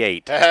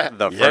 98, the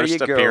There first you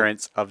go.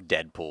 appearance of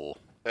Deadpool.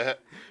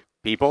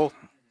 People,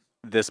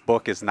 this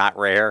book is not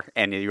rare,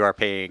 and you are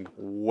paying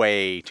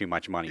way too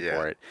much money Yeah.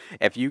 for it.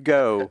 If you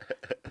go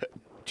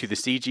to the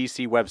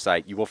CGC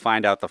website, you will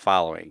find out the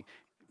following.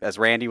 As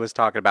Randy was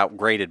talking about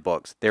graded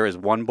books, there is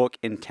one book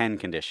in 10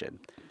 condition,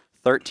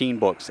 13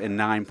 books in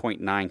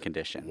 9.9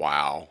 condition.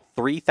 Wow.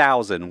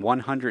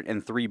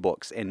 3,103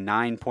 books in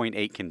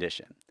 9.8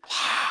 condition.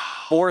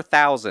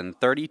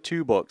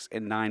 4,032 books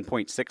in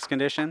 9.6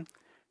 condition.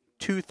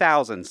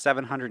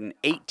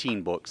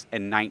 2,718 books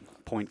in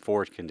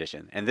 9.4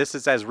 condition. And this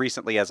is as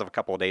recently as of a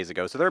couple of days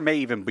ago, so there may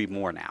even be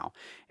more now.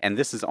 And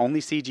this is only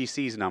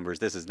CGC's numbers.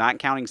 This is not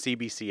counting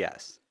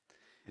CBCS.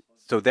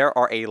 So there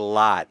are a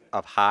lot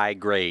of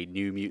high-grade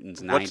New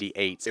Mutants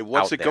 98s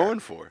What's out it there. going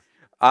for?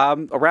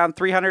 Around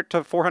 $300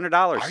 to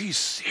 $400. Are you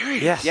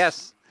serious? Yes.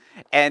 Yes.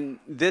 And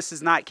this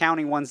is not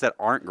counting ones that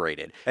aren't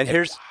graded. And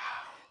here's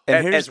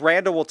As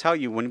Randall will tell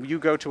you, when you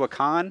go to a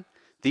con,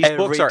 these every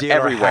books are dealer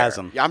everywhere. has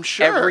them. Yeah, I'm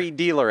sure. Every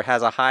dealer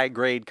has a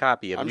high-grade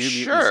copy of I'm New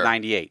sure. Mutants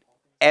 98.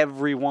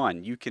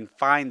 Everyone. You can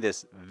find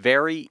this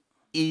very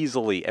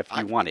easily if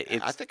you want it.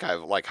 I think I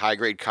have like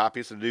high-grade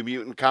copies of New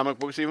Mutant comic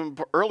books even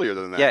earlier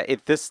than that. Yeah,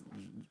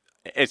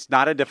 it's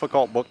not a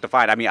difficult book to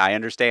find. I mean, I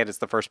understand it's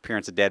the first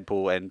appearance of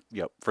Deadpool, and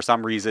for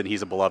some reason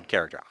he's a beloved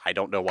character. I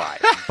don't know why,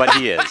 but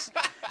he is.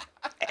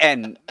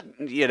 And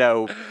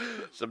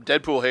some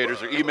Deadpool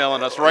haters are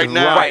emailing us right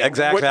now. Right,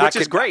 exactly. Which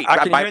is great.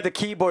 I can hear the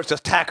keyboards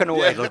just tacking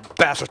away. Those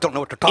bastards don't know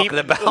what they're talking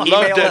about. Love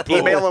Deadpool.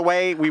 Email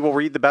away. We will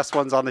read the best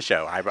ones on the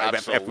show.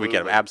 If we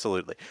get them,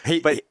 absolutely.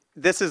 But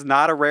this is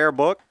not a rare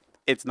book.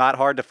 It's not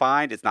hard to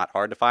find. It's not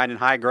hard to find in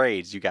high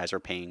grades. You guys are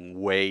paying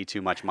way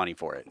too much money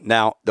for it.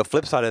 Now, the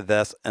flip side of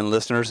this, and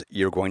listeners,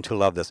 you're going to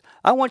love this.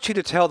 I want you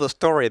to tell the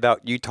story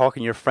about you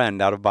talking your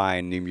friend out of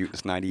buying New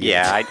Mutants 98.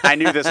 Yeah, I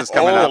knew this was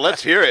coming up.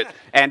 Let's hear it.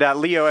 And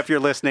Leo, if you're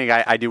listening,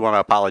 I do want to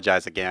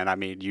apologize again. I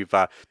mean, you've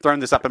thrown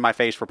this up in my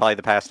face for probably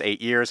the past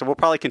 8 years, and we'll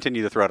probably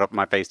continue to throw it up in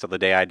my face till the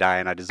day I die,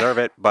 and I deserve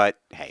it. But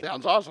hey,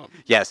 Sounds awesome.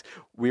 yes,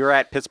 we were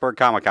at Pittsburgh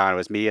Comic-Con. It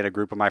was me and a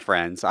group of my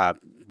friends,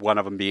 one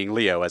of them being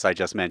Leo, as I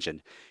just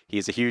mentioned.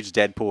 He's a huge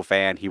Deadpool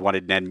fan. He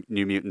wanted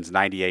New Mutants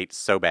 98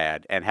 so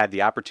bad and had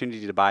the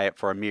opportunity to buy it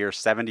for a mere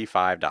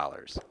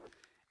 $75.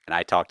 And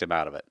I talked him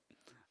out of it.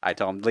 I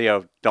told him,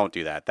 Leo, don't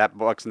do that. That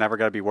book's never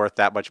going to be worth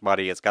that much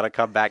money. It's going to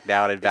come back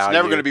down in value. It's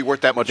never going to be worth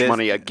that much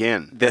money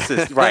again. This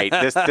is right.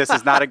 This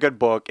is not a good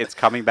book. It's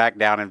coming back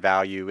down in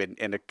value.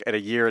 In a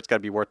year, it's going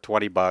to be worth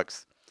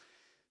 $20.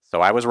 So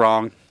I was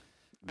wrong.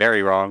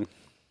 Very wrong.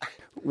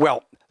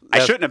 Well, I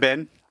shouldn't have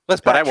been.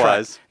 But I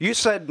was. You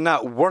said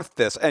not worth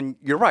this, and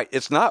you're right.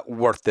 It's not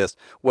worth this.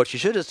 What you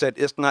should have said,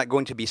 it's not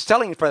going to be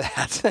selling for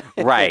that.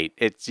 Right.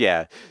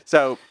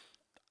 So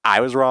I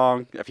was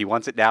wrong. If he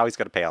wants it now, he's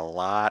going to pay a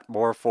lot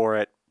more for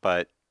it.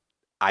 But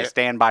I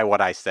stand by what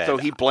I said. So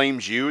he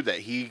blames you that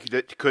he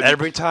couldn't.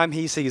 Every time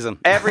he sees them.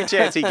 Every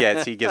chance he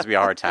gets, he gives me a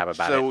hard time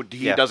about it. So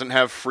he doesn't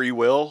have free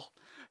will?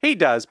 He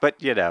does, but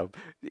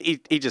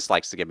he just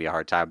likes to give me a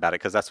hard time about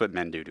it because that's what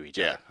men do to each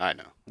other. Yeah, I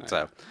know.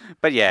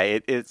 But yeah,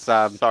 it's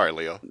sorry,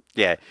 Leo.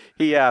 Yeah,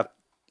 he. I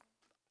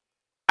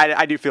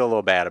do feel a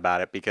little bad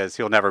about it because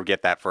he'll never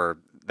get that for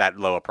that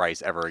low a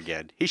price ever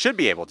again. He should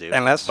be able to,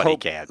 and he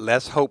can't.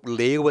 Let's hope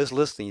Leo is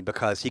listening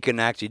because he can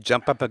actually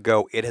jump up and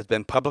go, it has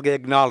been publicly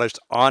acknowledged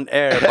on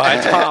air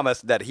by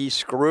Thomas that he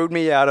screwed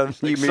me out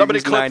of New Mutants 98.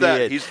 Somebody clip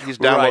that. He's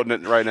downloading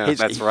it right now.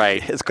 That's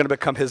right. It's going to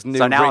become his new ringtone.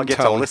 So now I get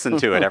to listen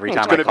to it every time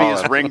I call It's going to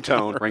be his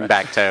ringtone. Ring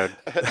back tone.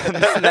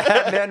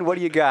 Man, what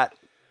do you got?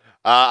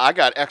 I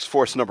got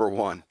X-Force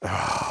 #1.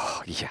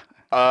 Oh, yeah.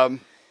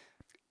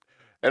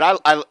 And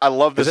I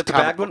love this. Is it the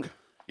bagged one?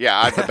 Yeah,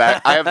 I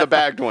have the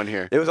bagged one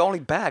here. It was only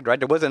bagged, right?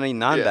 There wasn't any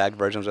non-bagged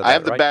versions of that, I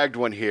have the right? bagged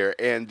one here,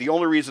 and the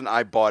only reason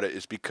I bought it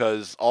is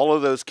because all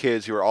of those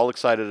kids who are all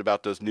excited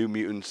about those New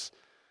Mutants,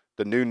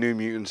 the New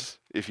Mutants,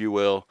 if you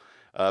will,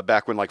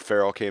 back when like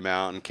Farrell came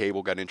out and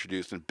Cable got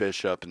introduced and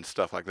Bishop and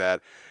stuff like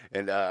that,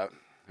 and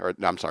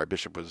I'm sorry,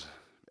 Bishop was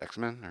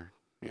X-Men or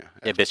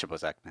Yeah, Bishop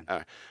was X-Men. All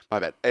right, my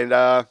bad.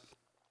 And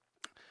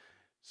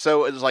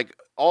so it was like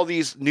all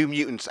these New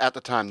Mutants at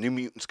the time, New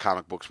Mutants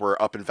comic books were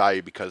up in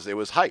value because it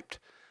was hyped.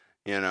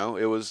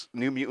 It was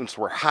New Mutants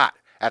were hot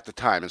at the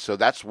time, and so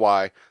that's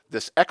why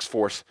this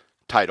X-Force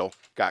title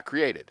got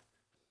created.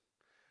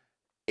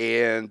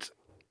 And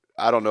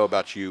I don't know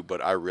about you,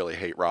 but I really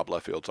hate Rob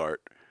Liefeld's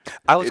art.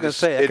 I was going to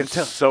say, I can it's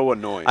tell. so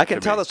annoying. I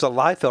can tell it's a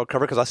Liefeld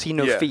cover because I see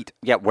no feet.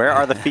 Yeah, where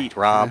are the feet,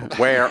 Rob?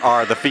 Where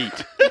are the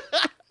feet?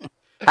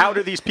 How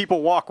do these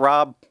people walk,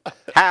 Rob?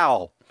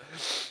 How?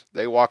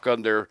 They walk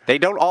under. They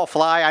don't all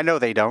fly. I know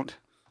they don't.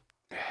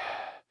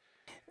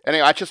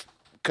 Anyway,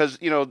 because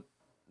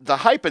the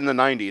hype in the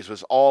 '90s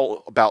was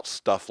all about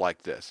stuff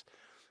like this.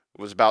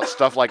 It was about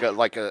stuff like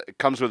it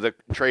comes with a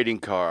trading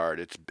card.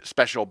 It's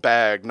special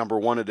bag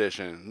 #1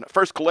 edition,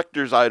 first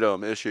collector's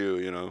item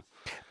issue.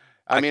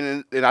 I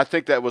mean, and I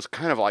think that was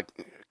kind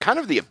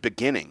of the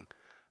beginning.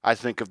 I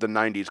think of the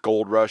 '90s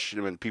gold rush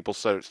when people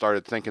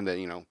started thinking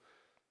that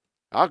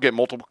I'll get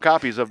multiple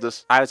copies of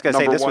this. I was going to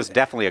say this #1. was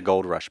definitely a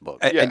gold rush book.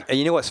 And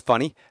you know what's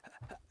funny?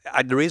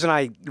 The reason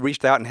I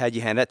reached out and had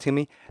you hand that to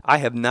me, I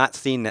have not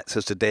seen that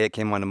since the day it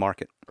came on the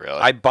market. Really?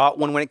 I bought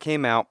one when it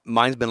came out.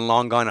 Mine's been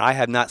long gone. I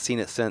have not seen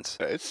it since.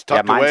 It's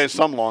tucked away in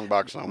some long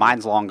box somewhere.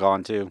 Mine's long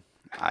gone too.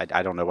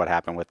 I don't know what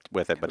happened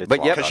with it, but it's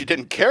long because you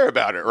didn't care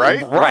about it,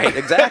 right? Right,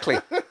 exactly.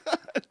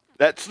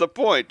 That's the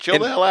point. Chill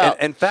the hell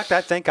out. In fact,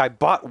 I think I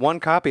bought one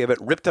copy of it,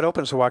 ripped it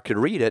open so I could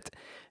read it,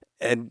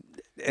 and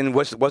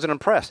wasn't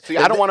impressed. See,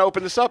 I don't want to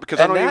open this up because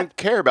I don't even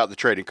care about the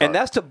trading card. And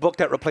that's the book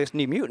that replaced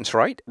New Mutants,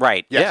 right?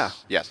 Right.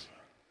 Yes. Yes.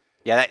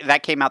 Yeah,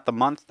 that came out the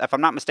month, if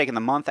I'm not mistaken,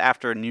 the month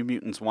after New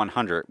Mutants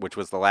 100, which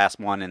was the last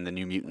one in the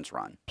New Mutants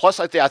run. Plus,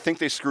 I think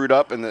they screwed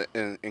up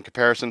in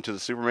comparison to the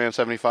Superman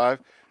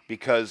 75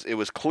 because it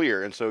was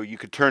clear, and so you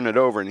could turn it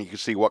over and you could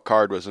see what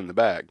card was in the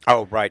bag.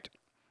 Oh, right.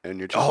 And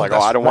you're just like,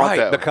 I don't want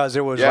that. Because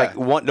there was there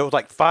was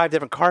like 5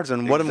 different cards,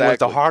 and one of them was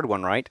the hard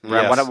one, right?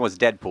 Right. Yes. One of them was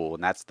Deadpool,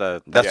 and that's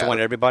the one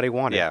everybody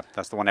wanted. Yeah,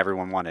 that's the one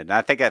everyone wanted. And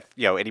I think that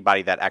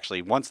anybody that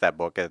actually wants that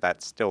book,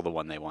 that's still the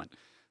one they want.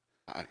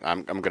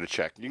 I'm going to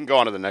check. You can go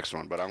on to the next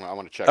one, but I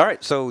want to check. All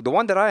right, so the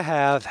one that I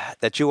have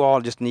that you all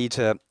just need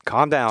to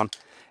calm down,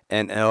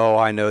 and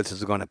I know this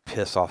is going to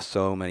piss off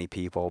so many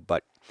people,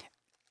 but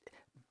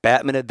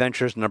Batman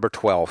Adventures number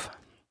 12.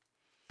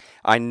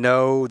 I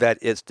know that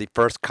it's the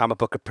first comic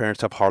book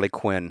appearance of Harley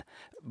Quinn,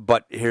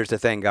 but here's the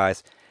thing,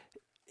 guys.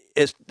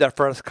 It's the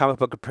first comic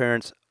book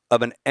appearance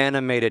of an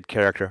animated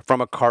character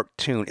from a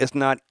cartoon. It's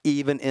not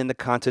even in the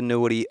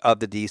continuity of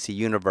the DC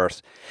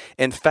universe.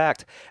 In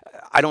fact,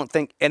 I don't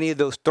think any of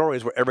those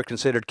stories were ever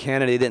considered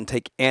canon. They didn't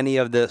take any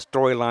of the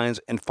storylines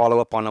and follow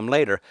up on them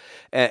later.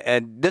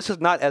 And this is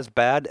not as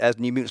bad as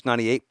New Mutants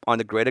 98 on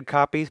the graded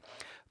copies,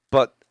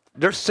 but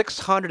there's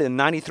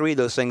 693 of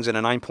those things in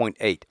a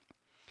 9.8.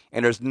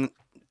 And there's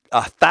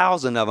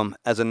 1,000 of them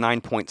as a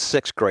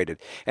 9.6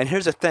 graded. And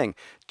here's the thing.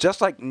 Just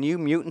like New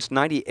Mutants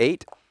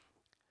 98,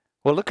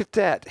 well, look at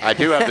that. I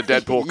do have the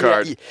Deadpool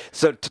card. Yeah.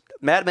 So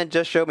Madman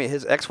just showed me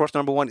his X-Force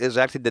number 1 is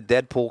actually the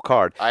Deadpool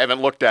card. I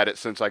haven't looked at it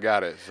since I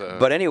got it. So.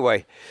 But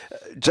anyway,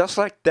 just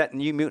like that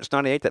New Mutants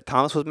 98 that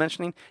Thomas was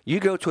mentioning, you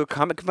go to a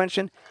comic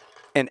convention,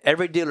 and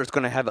every dealer is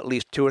going to have at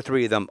least 2 or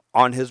 3 of them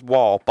on his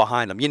wall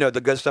behind him. You know,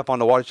 the good stuff on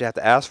the wall that you have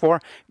to ask for.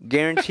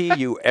 Guarantee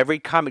you, every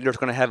comic dealer is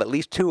going to have at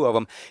least 2 of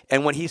them.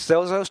 And when he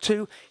sells those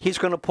 2, he's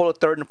going to pull a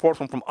 3rd and 4th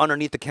one from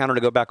underneath the counter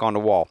to go back on the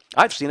wall.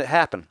 I've seen it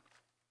happen.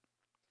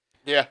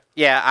 Yeah.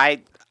 Yeah,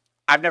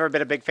 I've never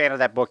been a big fan of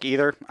that book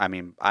either. I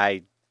mean,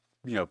 part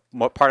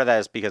of that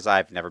is because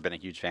I've never been a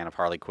huge fan of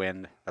Harley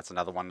Quinn. That's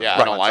another one. Yeah,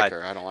 I don't like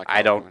her.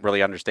 I don't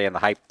really understand the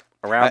hype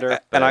around her.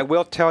 And I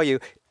will tell you,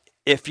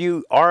 if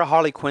you are a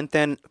Harley Quinn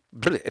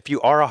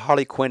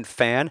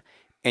fan,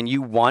 and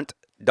you want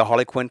the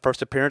Harley Quinn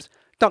first appearance,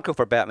 don't go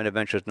for Batman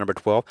Adventures number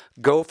 12.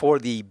 Go for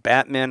the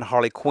Batman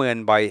Harley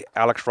Quinn by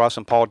Alex Ross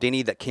and Paul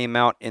Dini that came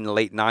out in the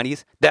late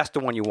 90s. That's the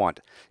one you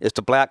want. It's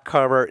the black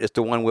cover. It's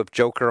the one with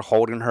Joker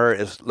holding her.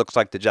 It looks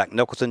like the Jack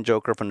Nicholson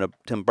Joker from the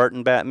Tim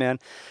Burton Batman.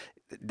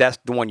 That's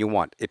the one you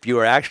want. If you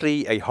are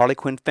actually a Harley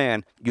Quinn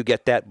fan, you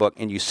get that book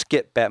and you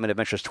skip Batman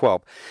Adventures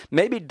 12.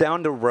 Maybe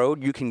down the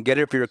road you can get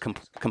it if you're a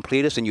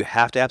completist and you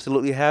have to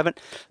absolutely have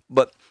it.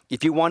 But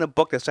if you want a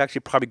book that's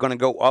actually probably going to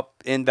go up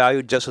in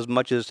value just as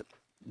much as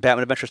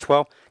Batman Adventures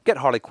 12, get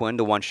Harley Quinn,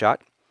 the one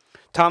shot.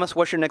 Thomas,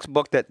 what's your next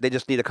book that they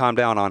just need to calm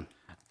down on?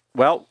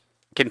 Well,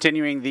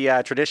 continuing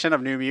the tradition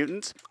of New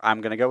Mutants,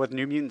 I'm going to go with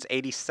New Mutants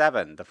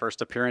 87, the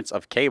first appearance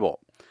of Cable.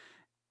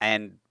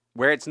 And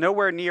where it's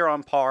nowhere near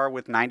on par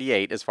with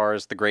 98 as far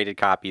as the graded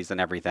copies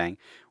and everything,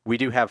 we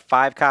do have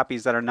 5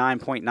 copies that are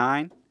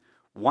 9.9,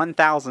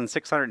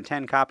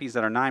 1,610 copies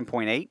that are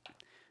 9.8,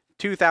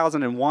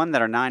 2,001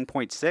 that are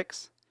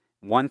 9.6,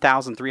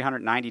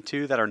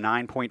 1,392 that are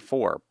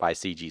 9.4 by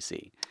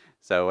CGC.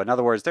 So in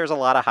other words, there's a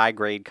lot of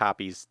high-grade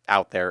copies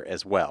out there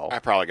as well. I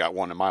probably got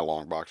one in my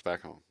long box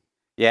back home.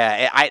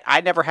 Yeah,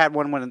 I never had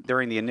one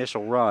during the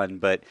initial run,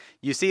 but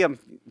you see them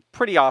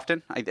pretty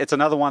often. It's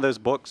another one of those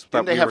books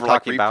that we were talking about.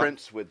 Didn't they have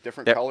reprints with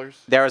different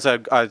colors? There was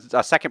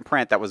a second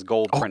print that was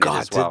gold printed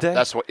as well. Did they?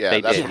 That's what. Yeah,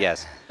 they did.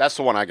 Yes, that's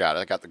the one I got.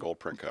 I got the gold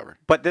print cover.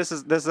 But this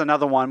is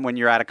another one when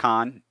you're at a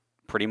con.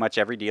 Pretty much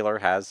every dealer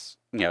has,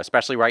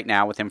 especially right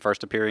now with him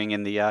first appearing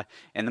in the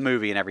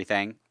movie and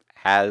everything,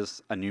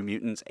 has a New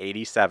Mutants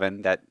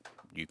 87 that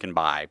you can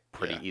buy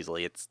pretty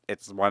easily.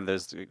 It's one of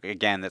those,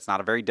 again, that's not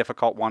a very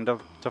difficult one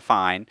to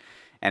find,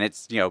 and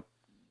it's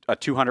a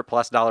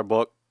 $200+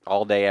 book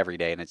all day every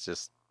day, and it's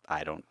just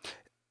I don't.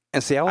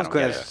 And see, I was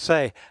going to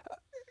say,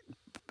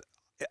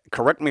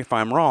 correct me if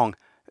I'm wrong.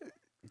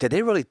 Did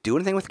they really do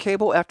anything with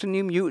Cable after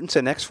New Mutants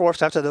and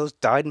X-Force after those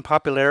died in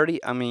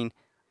popularity? I mean.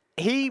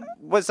 He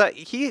was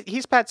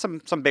he's had some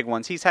big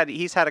ones. He's had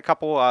a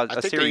couple I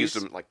think series. They used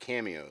them like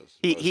cameos.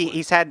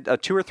 He's had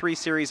 2 or 3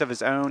 series of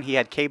his own. He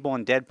had Cable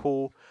and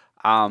Deadpool.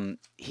 Right.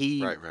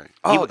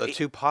 The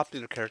 2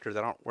 popular characters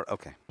that aren't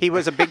okay. He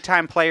was a big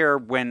time player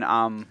when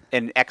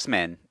in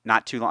X-Men,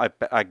 not too long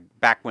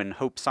back when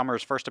Hope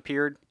Summers first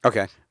appeared.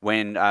 Okay.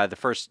 When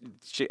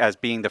as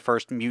being the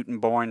first mutant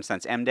born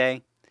since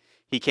M-Day.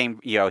 He came,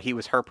 he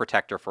was her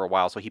protector for a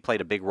while, so he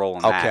played a big role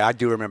in that. Okay, I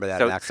do remember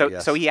that.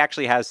 So he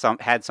actually had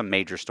some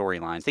major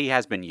storylines. He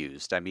has been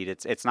used. I mean,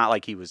 it's not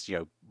like he was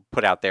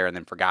put out there and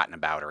then forgotten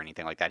about or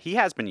anything like that. He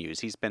has been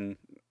used. He's been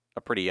a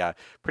pretty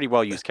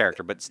well used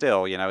character, but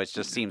still, it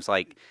just seems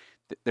like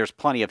there's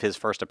plenty of his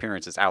first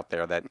appearances out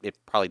there that it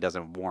probably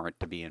doesn't warrant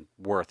to being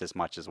worth as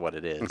much as what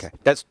it is. Okay,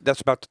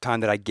 that's about the time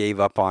that I gave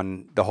up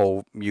on the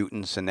whole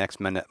mutants and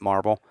X-Men at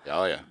Marvel.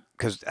 Oh yeah.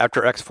 Because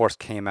after X-Force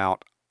came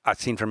out, I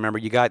seem to remember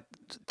you got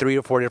 3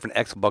 or 4 different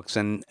X books,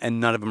 and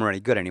none of them are any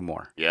good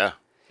anymore. Yeah.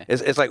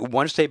 It's like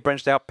once they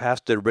branched out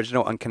past the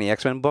original Uncanny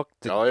X-Men book,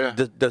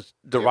 the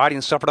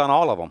writing suffered on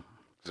all of them.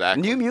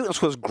 Exactly. New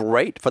Mutants was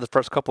great for the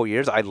first couple of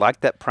years. I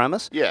liked that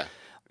premise. Yeah.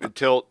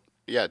 Until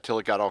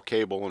it got all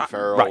Cable and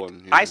Farrell. Right.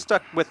 And, I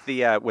stuck with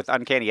the with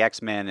Uncanny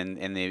X-Men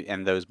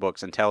and those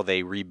books until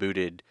they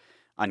rebooted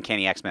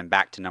Uncanny X-Men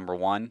back to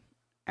 #1,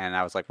 and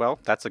I was like, well,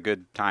 that's a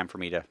good time for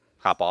me to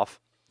hop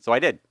off. So I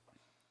did.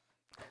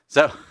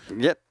 So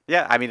Yep.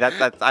 yeah, I mean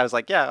that I was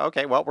like, yeah,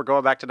 okay, well, we're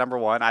going back to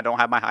 #1. I don't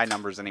have my high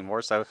numbers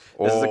anymore, so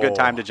this is a good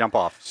time to jump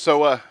off.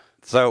 So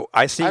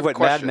I see I have a what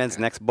Mad question. Men's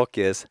next book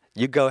is.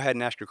 You go ahead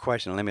and ask your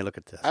question. Let me look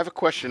at this. I have a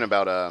question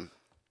about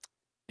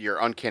your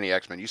Uncanny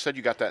X-Men. You said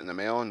you got that in the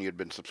mail and you'd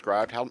been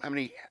subscribed. How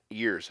many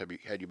years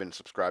had you been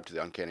subscribed to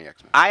the Uncanny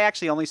X-Men? I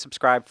actually only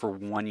subscribed for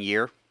 1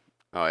 year.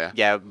 Oh yeah.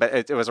 Yeah,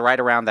 but it was right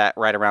around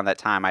that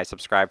time I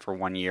subscribed for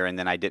 1 year, and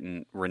then I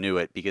didn't renew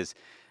it because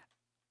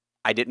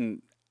I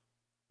didn't.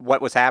 What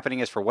was happening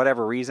is, for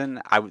whatever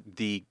reason,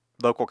 the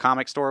local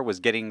comic store was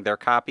getting their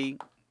copy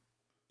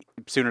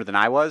sooner than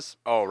I was.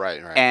 Oh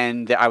right.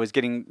 And I was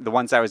getting the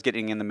ones I was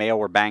getting in the mail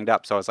were banged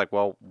up. So I was like,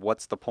 well,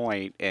 what's the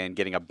point in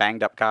getting a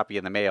banged up copy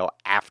in the mail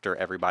after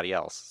everybody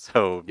else?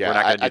 So we're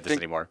not going to do this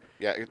anymore.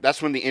 Yeah,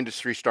 that's when the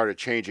industry started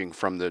changing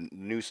from the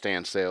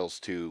newsstand sales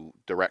to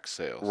direct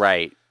sales.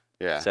 Right.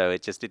 Yeah. So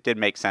it did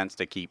make sense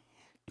to keep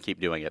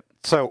doing it.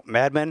 So,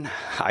 Mad Men,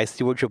 I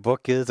see what your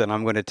book is, and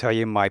I'm going to tell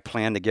you my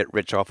plan to get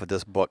rich off of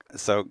this book.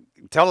 So,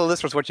 tell the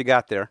listeners what you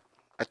got there.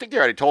 I think you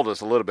already told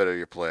us a little bit of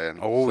your plan.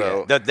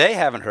 Yeah. That they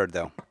haven't heard,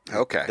 though.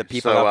 Okay. The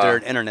people out there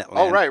in internet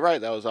land. Oh, right.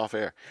 That was off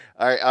air.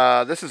 All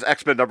right. This is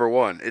X-Men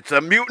 #1. It's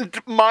a mutant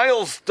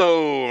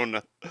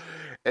milestone.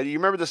 And you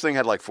remember this thing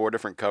had like 4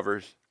 different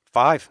covers?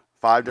 5.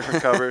 5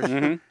 different covers?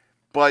 Mm-hmm.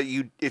 But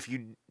if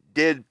you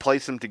did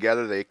place them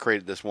together, they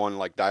created this one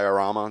like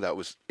diorama it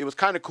was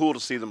kind of cool to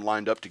see them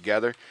lined up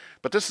together.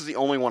 But this is the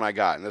only one I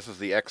got, and this is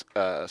the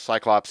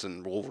Cyclops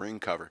and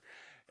Wolverine cover.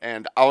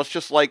 And I was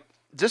just like,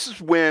 this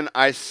is when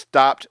I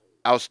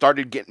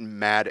started getting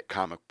mad at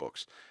comic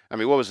books. I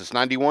mean, what was this,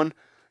 91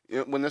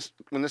 when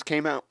this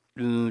came out?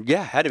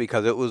 Yeah, had to be,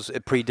 because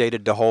it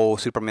predated the whole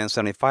Superman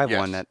 75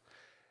 one. That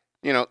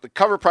the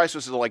cover price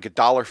was like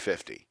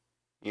 $1.50.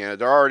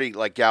 They're already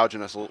like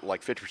gouging us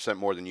like 50%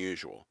 more than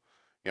usual.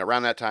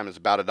 Around that time it's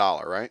about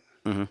 $1, right?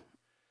 Mm-hmm.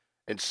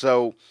 And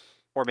so,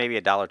 or maybe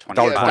 $1.25.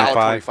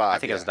 $1.25. I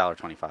think it was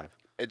 $1.25.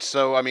 And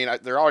so, I mean,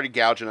 they're already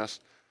gouging us,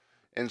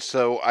 and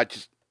so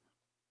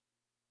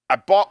I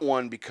bought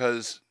one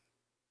because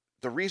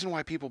the reason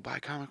why people buy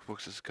comic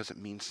books is because it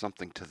means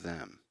something to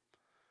them.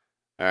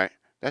 All right,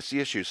 that's the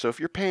issue. So if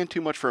you're paying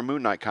too much for a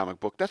Moon Knight comic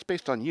book, that's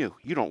based on you.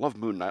 You don't love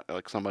Moon Knight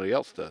like somebody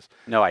else does.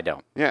 No, I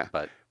don't. Yeah,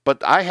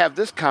 but I have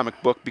this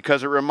comic book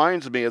because it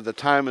reminds me of the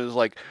time. It was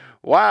like,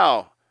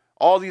 wow,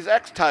 all these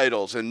X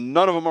titles, and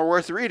none of them are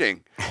worth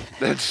reading.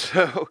 And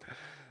so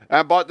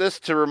I bought this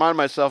to remind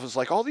myself, it's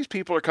like all these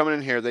people are coming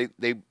in here.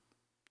 They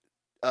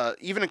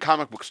even in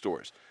comic book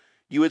stores,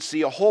 you would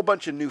see a whole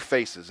bunch of new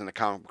faces in a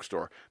comic book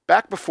store.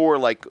 Back before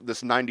like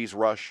this 90s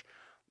rush,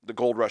 the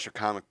gold rush of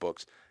comic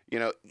books,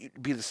 it'd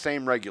be the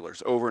same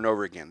regulars over and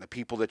over again, the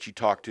people that you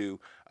talk to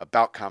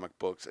about comic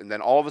books. And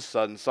then all of a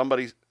sudden,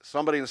 somebody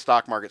in the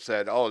stock market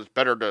said, oh, it's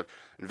better to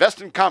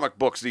invest in comic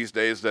books these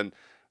days than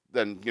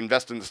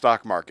invest in the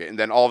stock market. And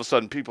then all of a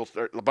sudden,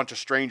 a bunch of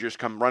strangers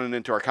come running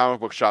into our comic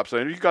book shop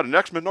saying, you got an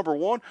X-Men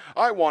 #1?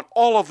 I want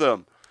all of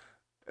them.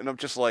 And I'm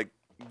just like,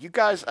 you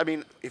guys, I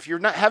mean, if you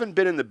haven't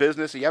been in the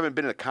business, you haven't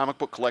been a comic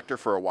book collector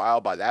for a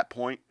while by that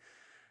point,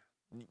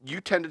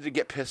 you tended to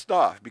get pissed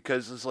off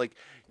because it's like,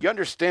 you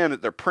understand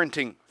that they're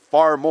printing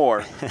far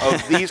more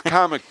of these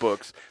comic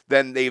books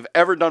than they've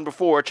ever done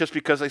before just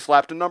because they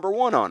slapped a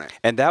 #1 on it.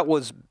 And that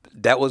was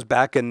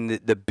back in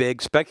the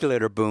big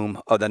speculator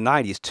boom of the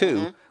 90s, too,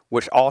 Mm-hmm.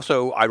 which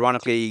also,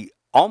 ironically,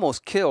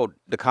 almost killed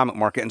the comic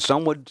market, and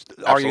some would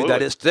argue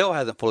that it still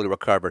hasn't fully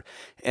recovered.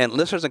 And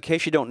listeners, in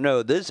case you don't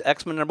know, this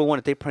X-Men #1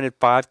 that they printed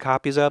 5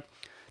 copies of,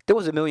 there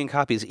was 1 million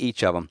copies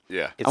each of them.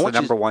 Yeah. It's the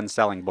 #1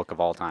 selling book of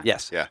all time.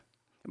 Yes. Yeah.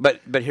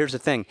 But here's the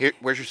thing.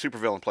 Where's your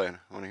supervillain plan?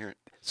 I want to hear it.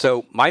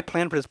 So my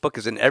plan for this book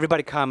is, and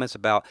everybody comments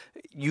about,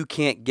 you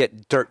can't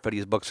get dirt for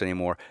these books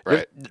anymore.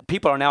 Right.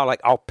 People are now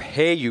like, I'll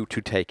pay you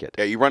to take it.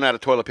 Yeah, you run out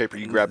of toilet paper,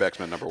 you grab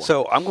X-Men #1.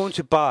 So I'm going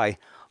to buy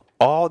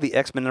all the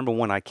X-Men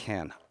 #1 I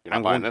can. You're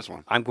not buying this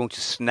one. I'm going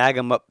to snag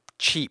them up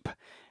cheap,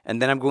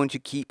 and then I'm going to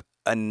keep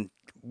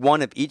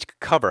one of each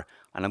cover,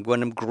 and I'm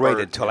going to grade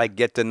it until I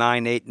get to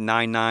 9.8,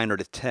 9.9, or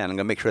to 10. I'm going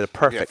to make sure they're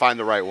perfect. Yeah, find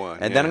the right one.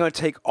 And then I'm going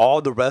to take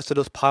all the rest of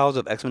those piles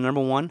of X-Men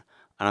 #1.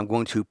 and I'm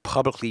going to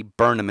publicly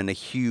burn them in a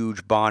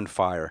huge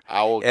bonfire.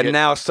 And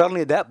now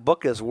suddenly that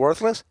book is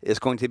worthless. It's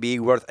going to be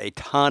worth a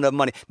ton of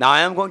money. Now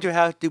I am going to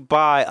have to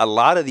buy a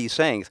lot of these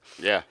things.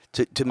 Yeah.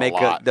 To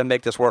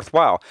make this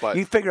worthwhile. But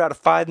you figure out a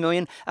 5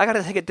 million. I got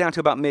to take it down to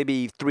about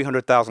maybe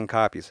 300,000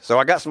 copies. So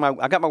I got my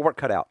work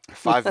cut out.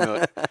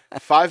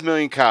 5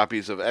 million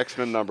copies of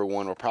X-Men #1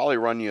 will probably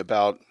run you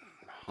about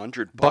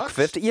 $100.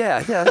 $150.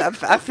 Yeah.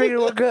 I figured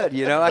we're good.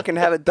 I can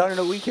have it done in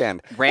a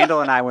weekend.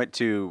 Randall and I went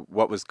to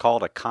what was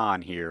called a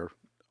con here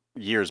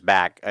years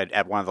back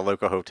at one of the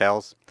local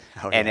hotels.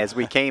 And as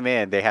we came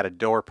in, they had a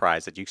door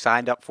prize that you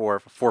signed up for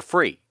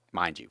free,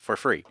 mind you, for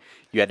free.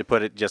 You had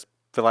to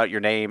fill out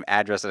your name,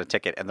 address, and a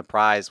ticket, and the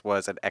prize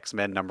was an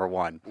X-Men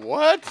 #1.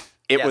 What?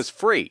 It was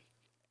free,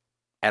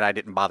 and I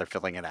didn't bother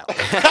filling it out.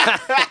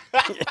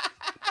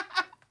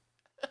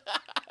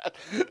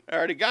 I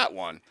already got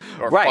one.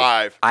 Or right.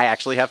 5. I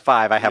actually have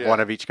 5. I have one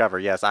of each cover.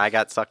 Yes, I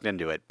got sucked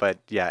into it. But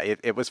yeah,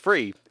 it was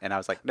free. And I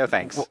was like, no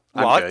thanks.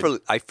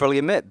 I fully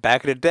admit,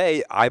 back in the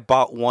day, I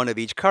bought one of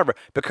each cover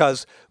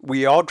because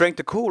we all drank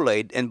the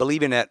Kool-Aid and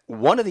believing that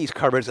one of these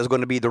covers is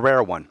going to be the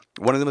rare one.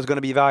 One of them is going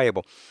to be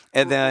valuable.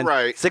 And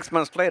then 6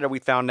 months later, we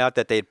found out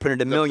that they had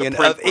printed a million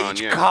of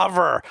each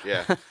cover.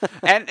 Yeah.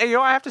 And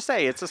I have to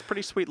say, it's a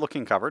pretty sweet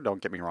looking cover.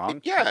 Don't get me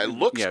wrong. Yeah, it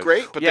looks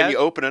great, but then you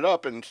open it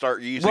up and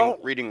start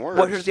reading words.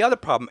 Well, here's the other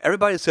problem.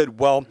 Everybody said,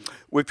 well,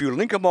 if you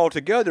link them all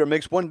together, it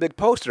makes one big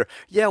poster.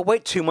 Yeah,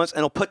 wait 2 months and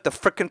it'll put the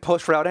frickin'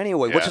 poster out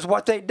anyway, which is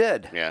what they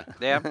did. Yeah.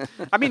 Yeah.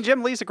 I mean,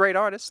 Jim Lee's a great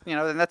artist,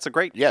 and that's a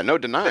great... Yeah, no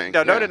denying.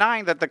 No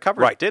denying that the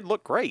cover did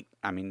look great.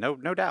 I mean, no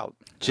doubt.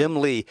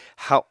 Jim Lee,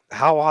 how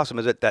awesome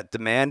is it that the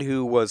man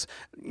who was,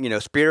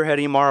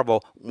 spearheading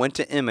Marvel went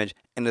to Image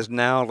and is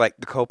now like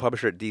the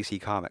co-publisher at DC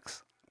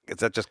Comics?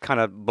 That just kind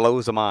of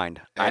blows the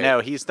mind. I know.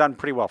 He's done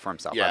pretty well for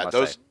himself, I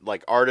must say.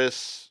 Like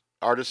artists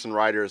and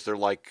writers, they're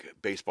like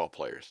baseball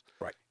players.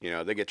 Right.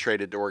 They get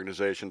traded to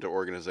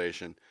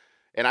organization.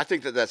 And I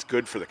think that that's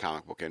good for the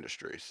comic book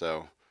industry.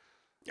 So...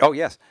 Oh,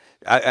 yes.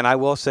 And I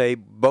will say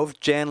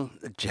both Jim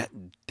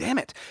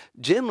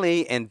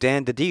Lee and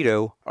Dan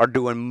DiDio are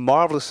doing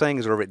marvelous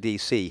things over at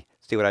DC.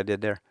 See what I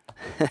did there?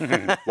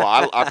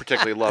 Well, I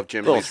particularly love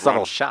Jim Lee's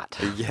subtle shot.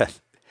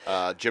 Yes.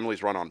 Jim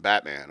Lee's run on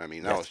Batman. I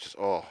mean, that was just,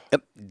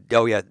 Yep.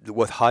 Oh, yeah,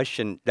 with Hush,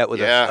 and that was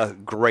a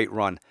great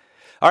run.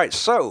 All right,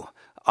 so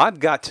I've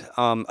got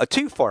a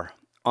two-for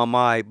on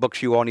my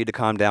books you all need to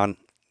calm down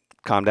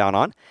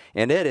on,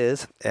 and it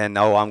is, I'm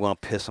going to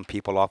piss some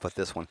people off with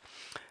this one,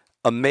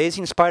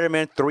 Amazing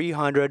Spider-Man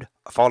 300,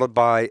 followed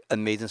by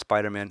Amazing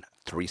Spider-Man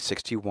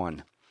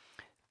 361.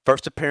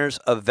 First appearance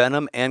of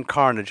Venom and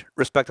Carnage,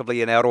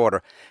 respectively, in that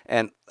order.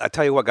 And I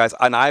tell you what, guys,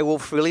 and I will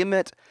freely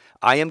admit,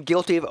 I am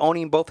guilty of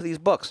owning both of these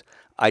books.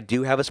 I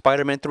do have a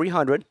Spider-Man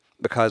 300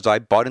 because I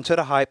bought into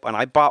the hype and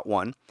I bought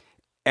one.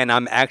 And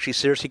I'm actually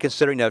seriously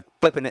considering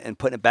flipping it and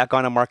putting it back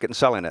on the market and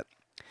selling it.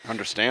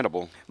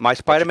 Understandable. My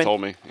Spider-Man, told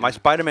me. My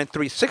Spider-Man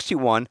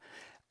 361,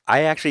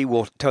 I actually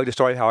will tell you the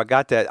story of how I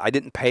got that. I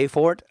didn't pay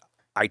for it.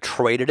 I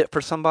traded it for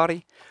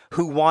somebody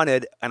who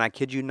wanted, and I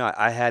kid you not,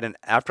 I had an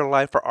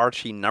Afterlife for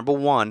Archie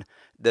 #1,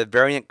 the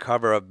variant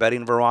cover of Betty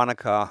and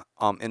Veronica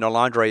in a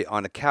lingerie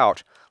on the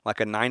couch, like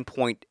a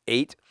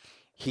 9.8.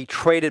 He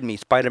traded me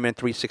Spider-Man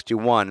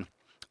 361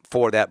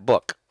 for that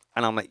book.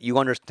 And I'm like, you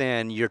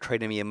understand you're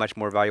trading me a much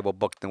more valuable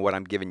book than what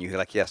I'm giving you. He's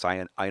like, yes,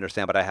 I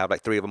understand, but I have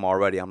like 3 of them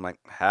already. I'm like,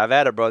 have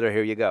at it, brother.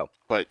 Here you go.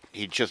 But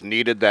he just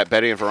needed that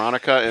Betty and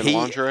Veronica in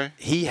lingerie?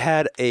 He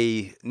had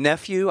a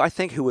nephew, I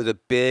think, who was a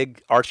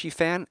big Archie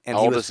fan. And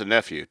How old is the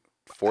nephew?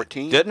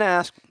 14? Didn't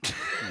ask.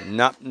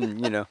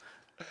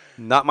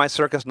 Not my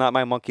circus, not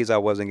my monkeys. I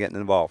wasn't getting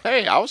involved.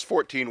 Hey, I was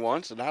 14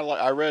 once, and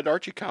I read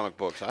Archie comic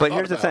books. But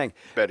here's the thing.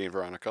 Betty and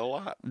Veronica a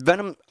lot.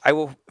 Venom, I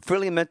will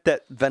freely admit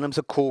that Venom's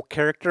a cool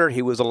character.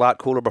 He was a lot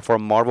cooler before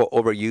Marvel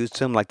overused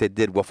him like they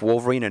did with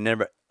Wolverine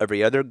and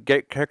every other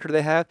character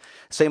they had.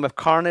 Same with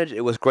Carnage.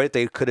 It was great.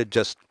 They could have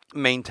just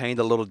maintained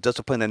a little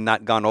discipline and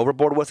not gone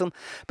overboard with him.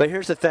 But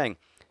here's the thing.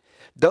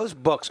 Those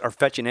books are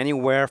fetching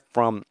anywhere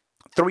from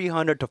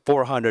 300 to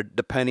 400,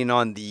 depending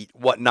on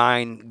what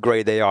 9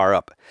 grade they are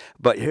up.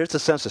 But here's the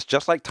census,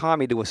 just like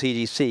Tommy did with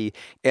CGC,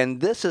 and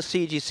this is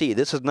CGC.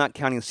 This is not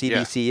counting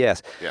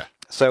CBCS. Yeah.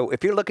 So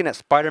if you're looking at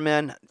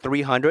Spider-Man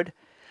 300,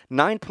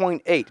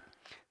 9.8,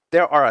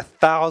 there are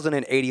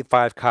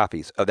 1,085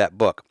 copies of that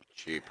book.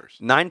 Cheapers.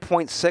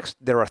 9.6,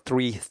 there are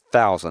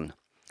 3,000.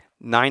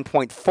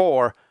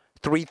 9.4,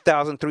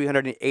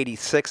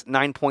 3,386.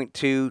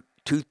 9.2,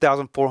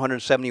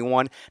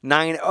 2,471.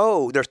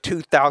 9.0, there's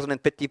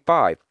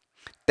 2,055.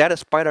 That is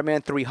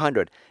Spider-Man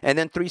 300. And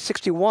then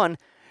 361,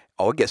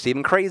 it gets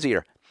even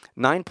crazier.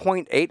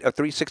 9.8 of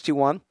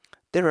 361,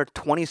 there are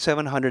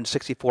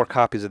 2,764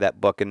 copies of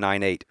that book in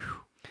 9.8.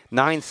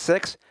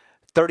 9.6,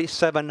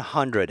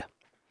 3,700.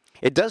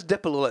 It does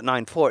dip a little at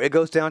 9.4. It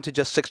goes down to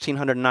just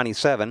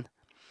 1,697.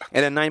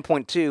 And then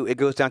 9.2, it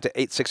goes down to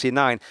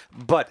 869.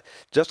 But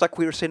just like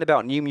we were saying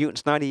about New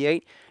Mutants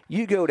 98,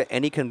 you go to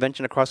any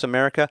convention across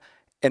America,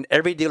 and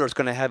every dealer is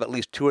going to have at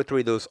least 2 or 3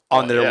 of those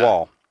on their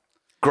wall.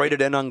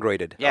 graded and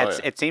ungraded. Yeah,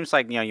 it seems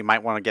like you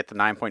might want to get the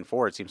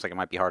 9.4. It seems like it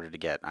might be harder to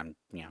get.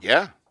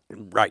 Yeah.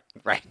 Right.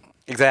 Right.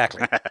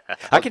 Exactly.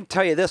 I can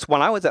tell you this.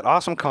 When I was at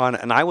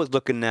AwesomeCon and I was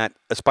looking at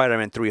a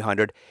Spider-Man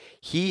 300,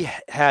 he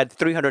had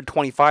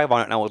 325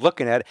 on it, and I was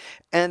looking at it,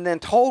 and then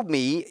told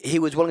me he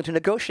was willing to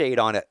negotiate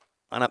on it.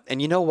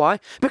 And you know why?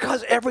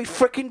 Because every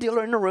freaking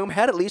dealer in the room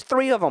had at least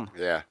 3 of them.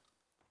 Yeah.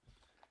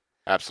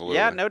 Absolutely.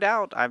 Yeah, no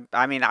doubt.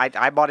 I mean,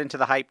 I bought into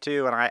the hype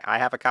too, and I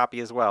have a copy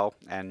as well.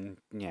 And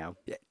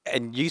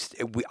And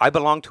I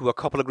belong to a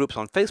couple of groups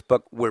on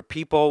Facebook where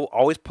people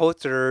always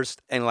post theirs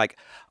and like,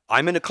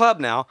 I'm in a club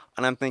now,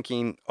 and I'm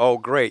thinking, oh,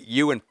 great,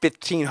 you and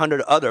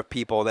 1,500 other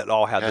people that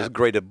all have this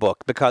graded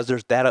book, because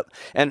there's that.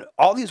 And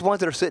all these ones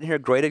that are sitting here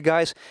graded,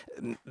 guys,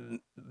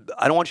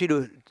 I don't want you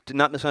to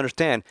not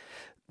misunderstand.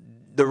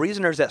 The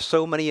reason there's that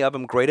so many of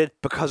them graded,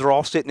 because they're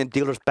all sitting in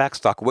dealer's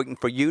backstock waiting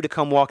for you to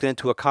come walking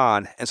into a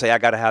con and say, I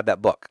got to have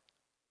that book.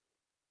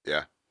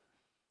 Yeah.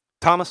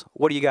 Thomas,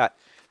 what do you got?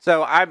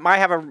 So I might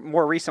have a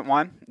more recent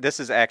one. This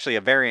is actually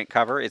a variant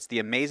cover. It's the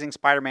Amazing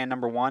Spider-Man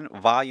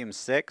 #1, Volume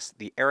 6,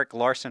 the Eric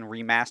Larson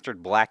remastered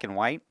black and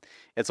white.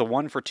 It's a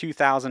 1 for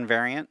 2,000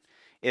 variant.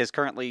 It is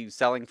currently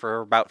selling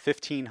for about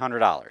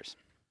 $1,500.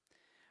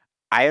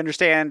 I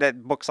understand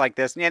that books like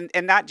this, and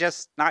not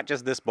just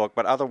this book,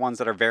 but other ones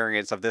that are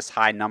variants of this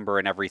high number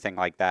and everything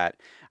like that.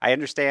 I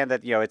understand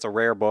that it's a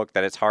rare book,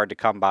 that it's hard to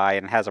come by,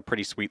 and has a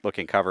pretty sweet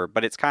looking cover,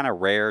 but it's kind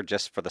of rare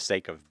just for the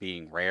sake of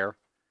being rare.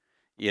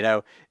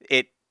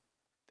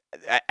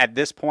 At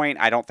this point,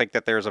 I don't think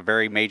that there's a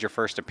very major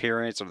first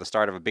appearance or the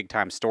start of a big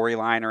time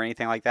storyline or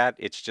anything like that.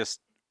 It's just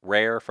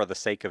rare for the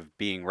sake of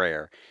being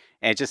rare.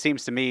 And it just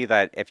seems to me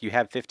that if you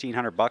have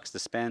 $1,500 to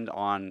spend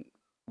on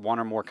one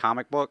or more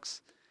comic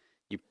books,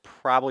 you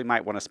probably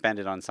might want to spend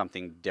it on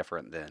something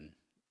different than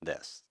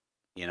this.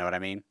 You know what I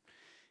mean?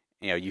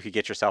 You could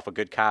get yourself a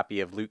good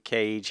copy of Luke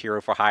Cage,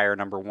 Hero for Hire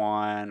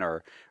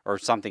 #1, or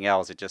something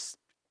else. It just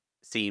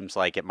seems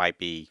like it might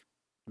be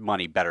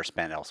money better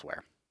spent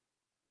elsewhere.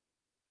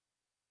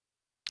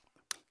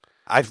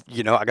 I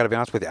got to be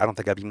honest with you. I don't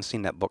think I've even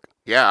seen that book.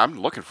 Yeah, I'm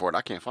looking for it.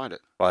 I can't find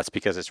it. Well, that's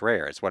because it's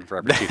rare. It's 1 for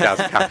every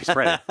 2,000 copies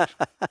printed.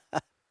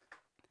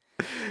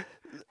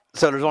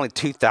 So there's only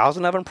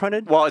 2,000 of them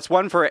printed? Well, it's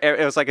one for.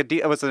 It was like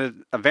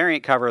a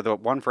variant cover, the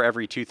 1 for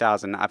every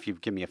 2,000. If you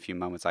give me a few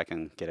moments, I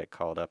can get it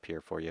called up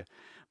here for you.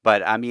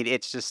 But I mean,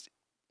 it's just.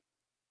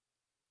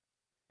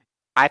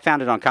 I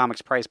found it on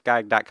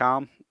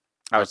comicspriceguide.com.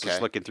 I was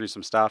just looking through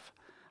some stuff.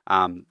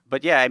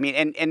 But yeah, I mean,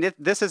 and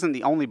this isn't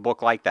the only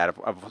book like that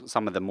of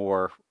some of the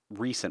more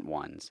recent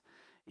ones.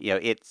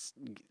 It's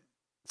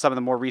some of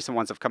the more recent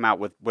ones have come out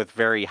with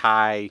very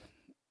high,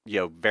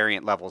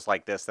 variant levels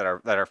like this that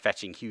are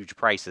fetching huge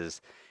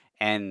prices,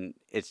 and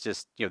it's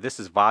just this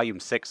is volume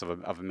 6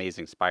 of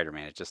Amazing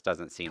Spider-Man. It just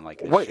doesn't seem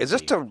like. Wait, is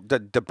this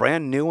the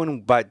brand new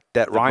one by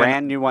that the Ryan?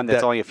 Brand new one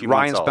that's only a few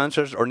months old. Ryan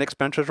Spencer's or Nick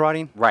Spencer's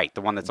writing? Right,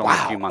 the one that's only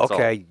a few months old.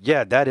 Okay,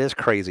 yeah, that is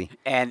crazy.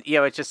 And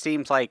it just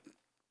seems like.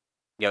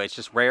 It's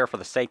just rare for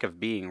the sake of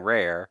being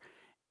rare,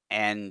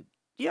 and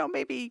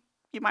maybe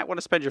you might want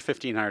to spend your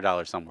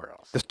 $1,500 somewhere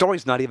else. The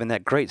story's not even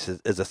that great.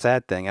 Is a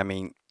sad thing. I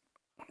mean,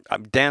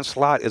 Dan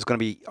Slott is going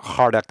to be a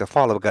hard act to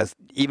follow, because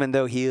even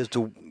though he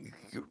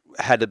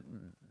had to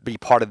be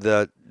part of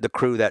the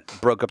crew that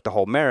broke up the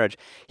whole marriage,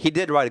 he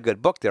did write a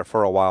good book there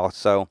for a while.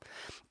 So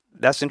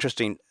that's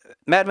interesting.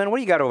 Madman, what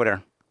do you got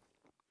over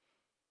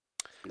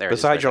there?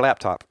 Besides your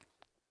laptop.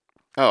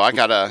 Oh, I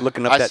got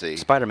looking up that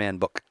Spider-Man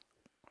book.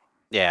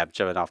 Yeah,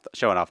 showing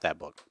off that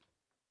book.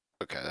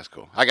 Okay, that's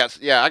cool. I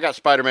got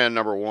Spider-Man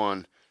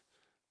 #1.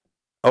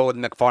 Oh,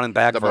 the McFarlane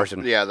bag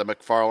version. Yeah, the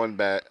McFarlane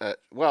bag.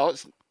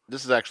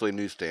 This is actually a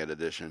newsstand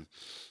edition.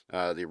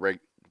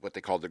 What they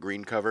call the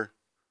green cover.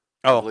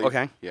 Oh,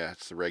 okay. Yeah,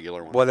 it's the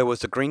regular one. Well, there was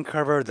the green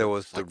cover, there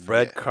was the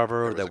red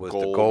cover, there was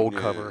the gold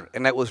cover,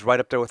 and that was right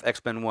up there with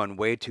X-Men 1.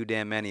 Way too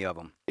damn many of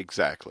them.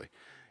 Exactly.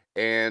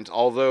 And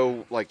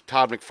although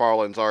Todd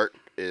McFarlane's art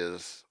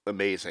is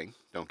amazing,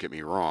 don't get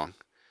me wrong.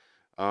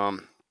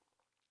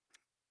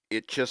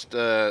 It just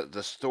the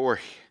story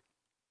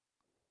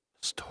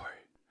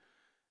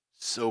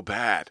so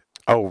bad.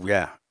 Oh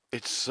yeah,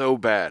 it's so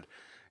bad,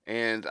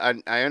 and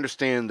I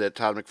understand that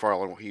Todd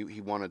McFarlane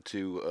he wanted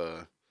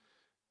to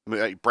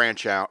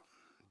branch out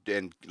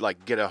and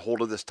get a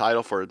hold of this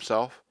title for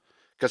himself,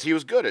 because he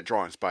was good at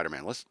drawing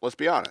Spider-Man. Let's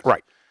be honest.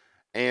 Right.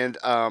 And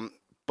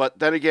but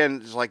then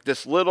again, it's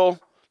this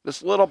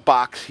little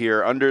box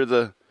here under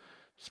the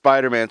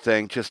Spider-Man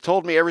thing just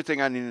told me everything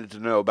I needed to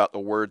know about the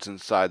words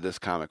inside this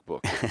comic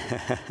book.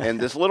 And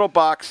this little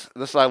box,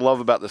 this I love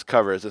about this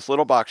cover, is this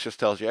little box just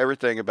tells you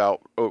everything about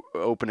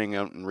opening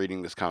and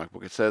reading this comic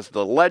book. It says,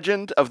 The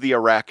Legend of the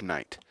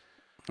Arachnite.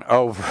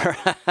 Oh.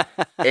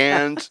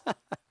 and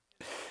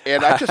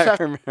I just have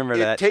to remember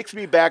that. It takes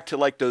me back to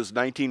those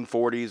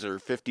 1940s or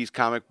 50s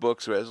comic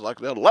books where it's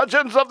The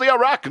Legends of the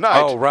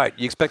Arachnite. Oh, right.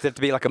 You expect it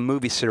to be like a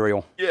movie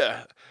serial.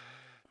 Yeah.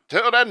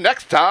 Till then,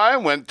 next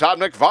time when Todd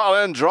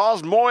McFarlane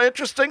draws more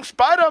interesting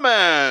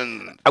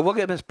Spider-Man. I will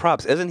give him his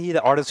props. Isn't he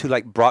the artist who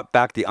brought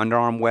back the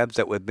underarm webs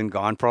that had been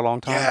gone for a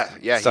long time?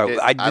 Yeah. So he did.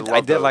 I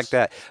did like those.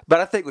 that. But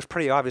I think it was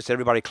pretty obvious to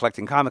everybody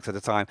collecting comics at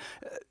the time.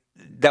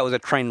 That was a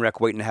train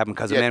wreck waiting to happen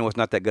because the man was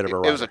not that good of a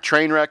writer. It was a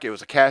train wreck. It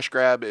was a cash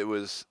grab. It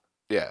was,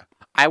 yeah.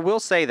 I will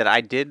say that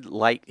I did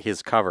like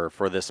his cover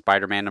for this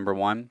Spider-Man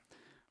 #1,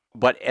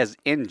 but as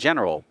in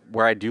general,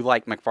 where I do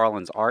like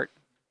McFarlane's art,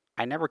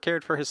 I never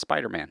cared for his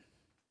Spider-Man.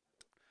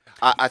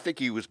 I think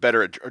he was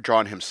better at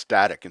drawing him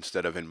static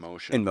instead of in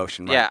motion. In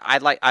motion, right. Yeah,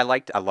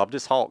 I loved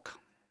his Hulk.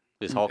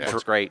 His Hulk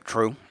was great.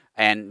 True.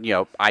 And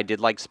I did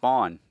like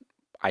Spawn.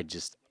 I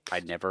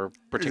never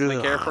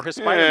particularly cared for his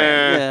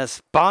Spider-Man. Yeah,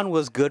 Spawn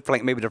was good for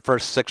maybe the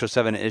first 6 or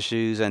 7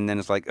 issues, and then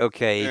it's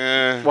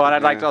okay. Well,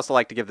 and I'd also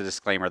like to give the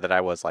disclaimer that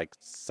I was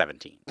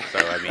 17. So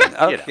I mean,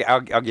 Okay,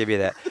 I'll give you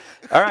that.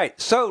 All right,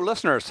 so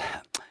listeners,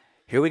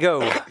 here we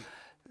go.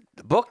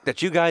 The book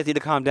that you guys need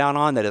to calm down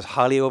on that is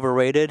highly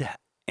overrated,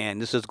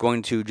 and this is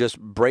going to just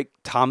break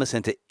Thomas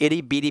into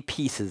itty-bitty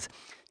pieces.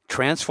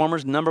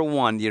 Transformers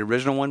 #1, the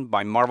original one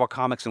by Marvel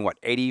Comics in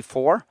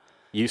 84?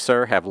 You,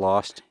 sir, have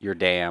lost your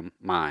damn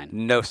mind.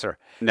 No, sir.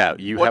 No,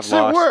 you What's have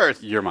it lost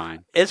worth? your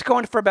mind. It's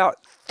going for about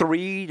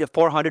 $300 to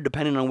 $400,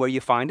 depending on where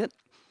you find it.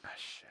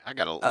 I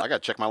gotta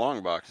check my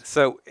long box.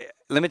 So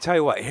let me tell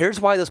you what.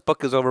 Here's why this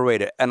book is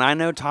overrated. And I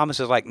know Thomas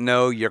is like,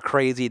 no, you're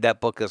crazy.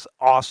 That book is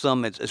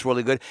awesome. It's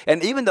really good.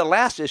 And even the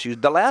last issues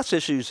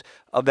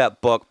of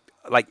that book,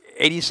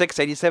 86,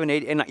 87,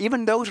 80, and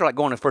even those are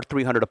going for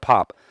 $300 a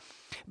pop.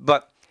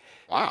 But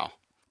Wow.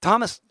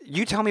 Thomas,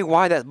 you tell me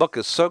why that book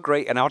is so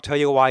great, and I'll tell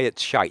you why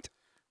it's shite.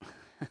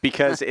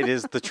 Because it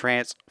is the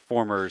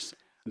Transformers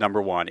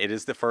 #1. It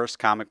is the first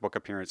comic book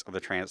appearance of the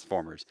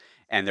Transformers.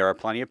 And there are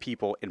plenty of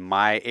people in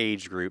my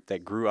age group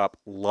that grew up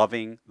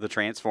loving the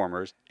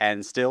Transformers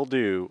and still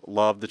do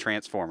love the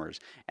Transformers.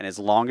 And as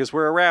long as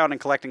we're around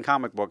and collecting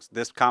comic books,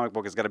 this comic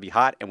book is going to be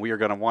hot and we are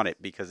going to want it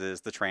because it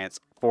is the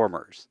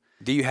Transformers.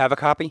 Do you have a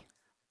copy?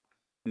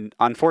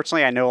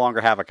 Unfortunately, I no longer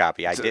have a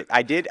copy. I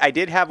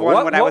did have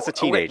one when I was a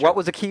teenager. What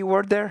was the key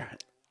word there?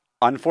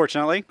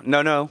 Unfortunately,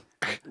 No.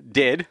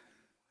 did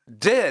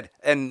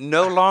and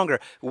no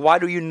longer. Why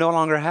do you no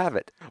longer have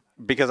it?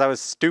 because I was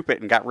stupid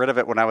and got rid of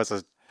it when I was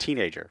a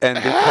teenager. And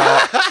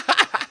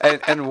because,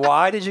 and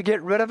why did you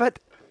get rid of it?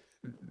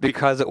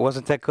 Because it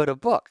wasn't that good a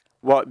book.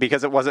 Well,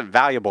 because it wasn't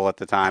valuable at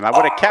the time. I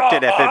would have kept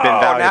it if it had been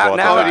valuable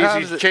now at the it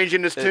time. He's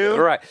changing his tune.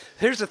 Right.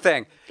 Here's the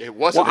thing. It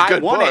wasn't Well, a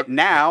good I want book. it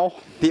now.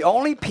 The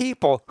only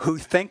people who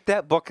think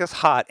that book is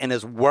hot and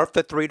is worth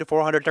the $300 to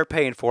 $400 they're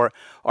paying for it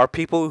are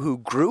people who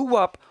grew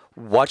up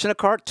watching the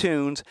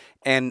cartoons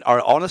and are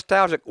all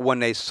nostalgic when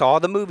they saw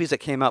the movies that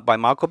came out by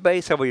Michael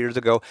Bay several years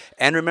ago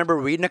and remember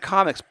reading the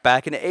comics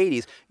back in the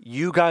 80s.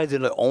 You guys are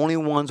the only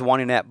ones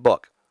wanting that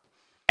book.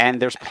 And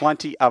there's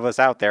plenty of us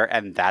out there,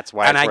 and that's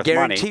why And it's I worth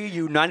guarantee money.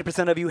 you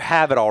 90% of you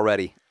have it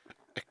already.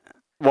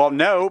 Well,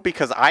 no,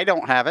 because I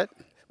don't have it.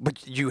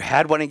 But you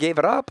had one and gave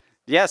it up.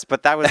 Yes,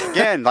 but that was,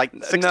 again,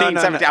 16, no.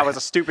 17. I was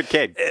a stupid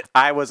kid.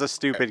 I was a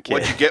stupid kid.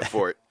 What'd you get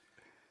for it?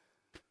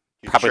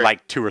 Probably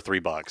Sure. $2 or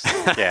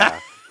 $3. Yeah.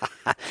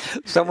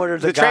 Somewhere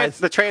the guys.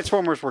 The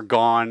Transformers were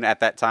gone at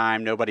that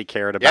time. Nobody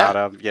cared Yeah,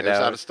 about them. it was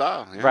out of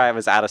style. Yeah. Right, it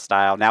was out of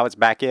style. Now it's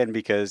back in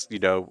because,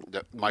 Michael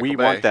we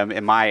Bay. want them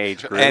in my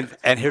age group.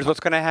 And here's what's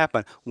going to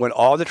happen. When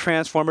all the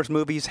Transformers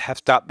movies have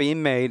stopped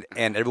being made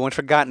and everyone's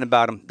forgotten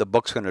about them, the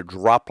book's going to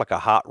drop like a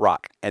hot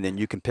rock. And then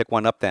you can pick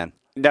one up then.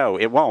 No,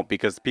 it won't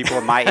because people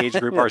in my age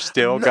group are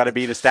still going to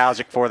be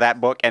nostalgic for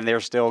that book and they're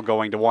still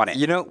going to want it.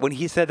 You know, when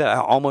he said that,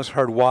 I almost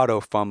heard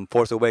Watto from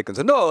Force Awakens.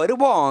 No, it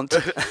won't.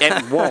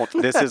 It won't.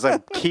 This is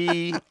a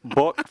key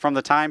book from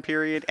the time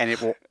period and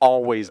it will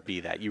always be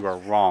that. You are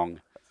wrong.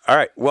 All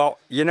right. Well,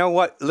 you know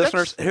what,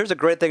 listeners? Here's a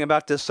great thing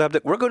about this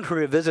subject. We're going to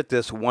revisit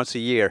this once a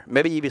year,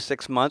 maybe even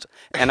 6 months.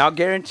 And I'll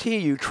guarantee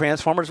you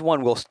Transformers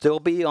 1 will still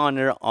be on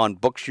there on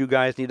books you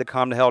guys need to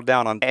calm the hell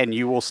down on. And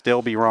you will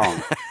still be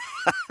wrong.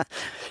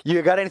 You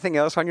got anything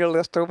else on your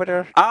list over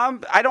there?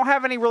 I don't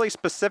have any really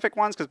specific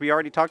ones because we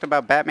already talked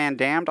about Batman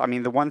Damned. I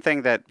mean, the one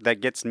thing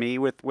that gets me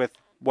with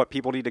what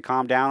people need to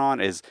calm down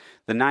on is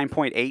the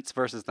 9.8s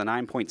versus the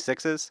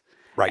 9.6s.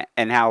 Right.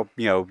 And how,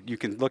 you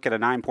can look at a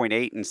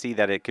 9.8 and see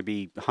that it could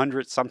be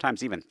hundreds,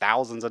 sometimes even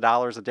thousands of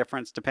dollars of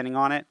difference depending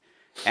on it.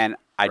 And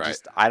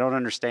I don't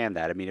understand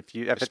that. I mean,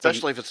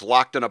 Especially if it's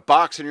locked in a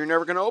box and you're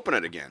never going to open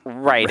it again.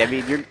 Right. I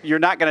mean, you're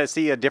not going to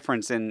see a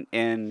difference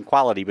in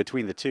quality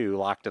between the two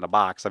locked in a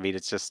box. I mean,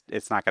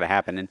 it's not going to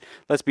happen. And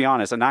let's be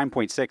honest, a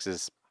 9.6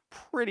 is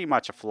pretty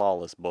much a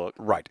flawless book.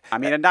 Right. I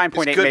mean, a 9.8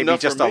 good may be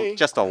enough for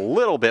just a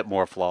little bit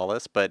more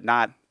flawless, but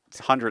not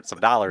hundreds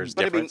of dollars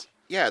But difference. I mean,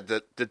 yeah,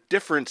 the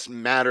difference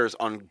matters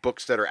on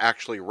books that are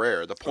actually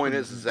rare. The point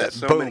is that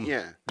so Boom. many,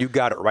 yeah. You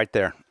got it right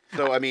there.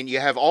 So, I mean, you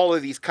have all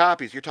of these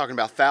copies. You're talking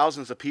about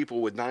thousands of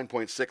people with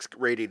 9.6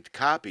 rated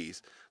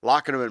copies,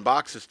 locking them in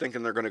boxes,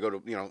 thinking they're going to go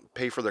to,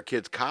 pay for their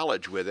kids'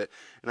 college with it.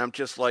 And I'm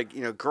just like,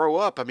 grow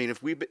up. I mean,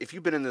 if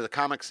you've been into the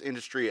comics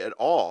industry at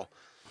all,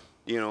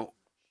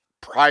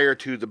 prior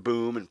to the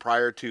boom and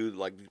prior to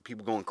like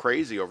people going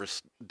crazy over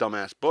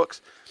dumbass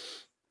books,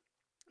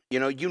 you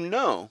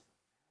know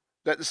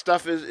that the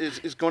stuff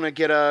is going to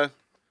get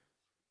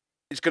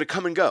it's going to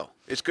come and go.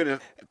 It's going to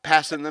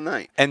pass in the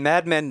night. And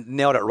Mad Men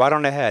nailed it right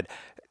on the head.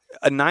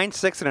 A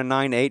 9.6 and a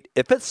 9.8,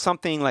 if it's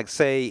something like,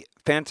 say,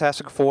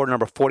 Fantastic Four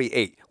number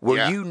 48,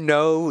 where you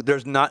know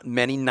there's not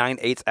many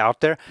 9.8s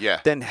out there,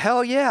 then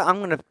hell yeah, I'm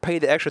going to pay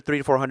the extra $300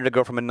 to $400 to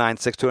go from a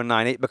 9.6 to a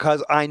 9.8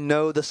 because I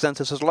know the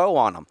census is low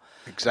on them.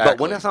 Exactly. But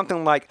when it's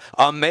something like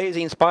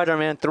Amazing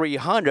Spider-Man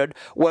 300,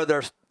 where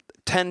there's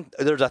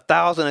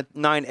 1,000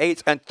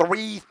 9.8s and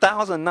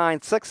 3,000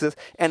 9.6s,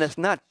 and it's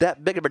not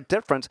that big of a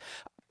difference.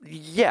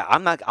 Yeah, I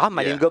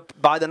might even go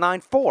buy the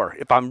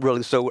 9.4 if I'm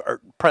really so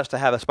pressed to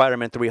have a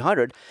Spider-Man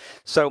 300.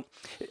 So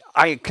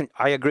I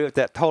agree with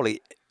that totally.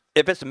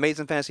 If it's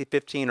Amazing Fantasy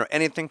 15 or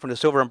anything from the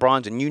Silver and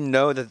Bronze, and you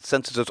know that the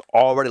census is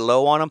already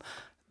low on them,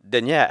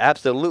 then yeah,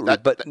 absolutely.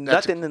 But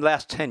nothing in the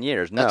last 10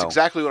 years. No, that's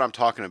exactly what I'm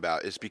talking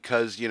about. Is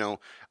because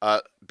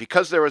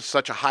because there was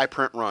such a high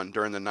print run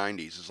during the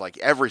 90s. It's like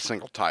every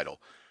single title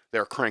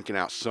they're cranking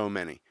out so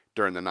many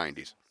during the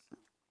 90s.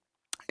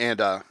 And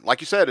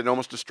like you said, it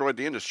almost destroyed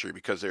the industry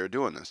because they were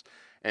doing this.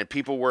 And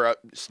people were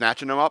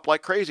snatching them up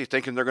like crazy,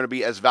 thinking they're going to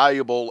be as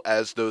valuable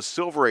as those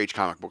Silver Age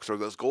comic books or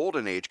those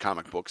Golden Age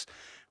comic books,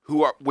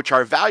 which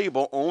are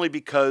valuable only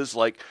because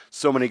like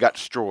so many got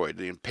destroyed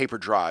in paper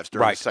drives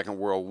during the Second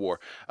World War.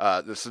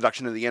 The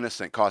Seduction of the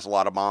Innocent caused a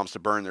lot of moms to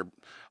burn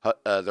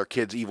their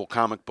kids' evil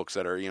comic books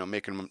that are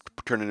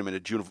turning them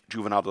into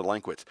juvenile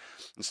delinquents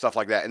and stuff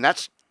like that. And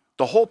that's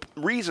the whole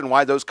reason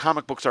why those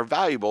comic books are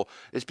valuable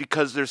is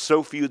because there's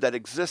so few that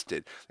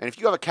existed. And if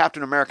you have a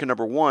Captain America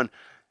 #1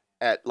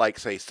 at like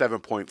say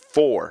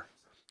 7.4,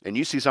 and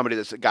you see somebody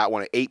that's got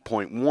one at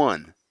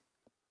 8.1,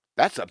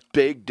 that's a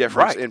big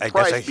difference in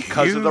price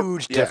because of the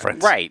huge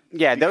difference. Right?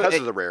 Yeah, because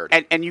of the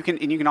rarity. And you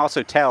can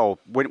also tell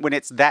when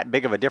it's that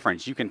big of a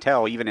difference. You can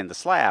tell even in the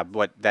slab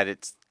that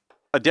it's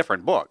a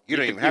different book. You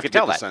don't even have to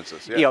tell the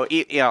census. Yeah.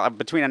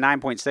 Between a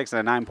 9.6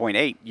 and a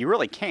 9.8, you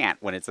really can't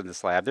when it's in the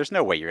slab. There's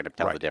no way you're going to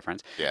tell the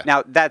difference. Yeah.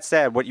 Now, that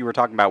said, what you were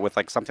talking about with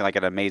like something like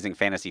an Amazing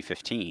Fantasy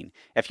 15,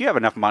 if you have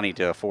enough money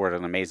to afford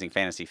an Amazing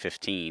Fantasy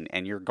 15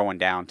 and you're going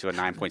down to a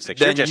 9.6,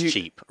 you're just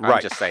cheap. Right.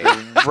 I'm just saying.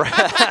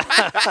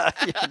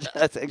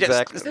 That's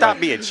exactly. Just stop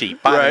being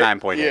cheap. Buy the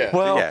 9.8. Yeah.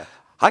 Well,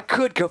 I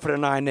could go for the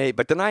 9.8,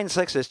 but the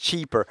 9.6 is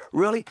cheaper.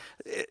 Really?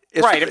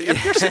 Right.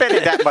 If you're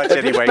spending that much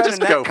anyway, just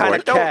go for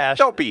it.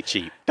 Don't be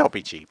cheap. Don't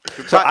be cheap.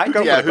 So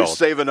who's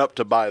saving up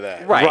to buy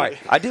that? Right.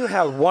 I do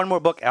have one more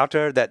book out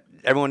there that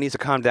everyone needs to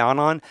calm down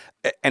on,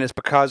 and it's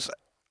because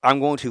I'm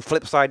going to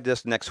flip side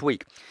this next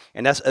week,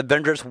 and that's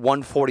Avengers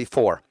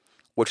 144,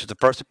 which is the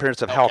first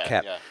appearance of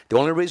Hellcat. Yeah. The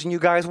only reason you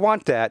guys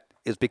want that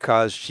is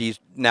because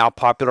she's now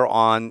popular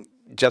on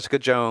Jessica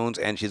Jones,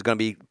 and she's going to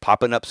be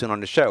popping up soon on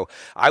the show.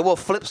 I will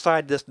flip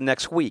side this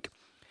next week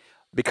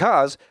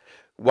because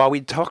while we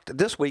talked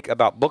this week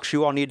about books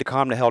you all need to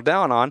calm the hell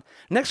down on,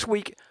 next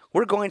week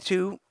we're going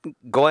to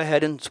go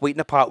ahead and sweeten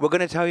the pot. We're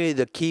going to tell you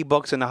the key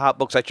books and the hot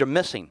books that you're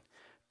missing,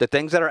 the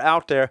things that are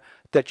out there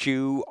that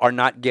you are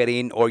not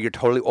getting or you're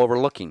totally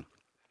overlooking.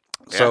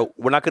 Yeah. So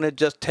we're not going to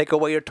just take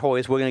away your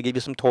toys. We're going to give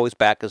you some toys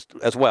back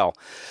as well.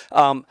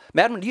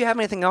 Madam, do you have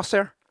anything else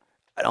there?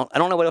 I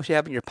don't know what else you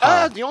have in your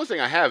pile. The only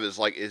thing I have is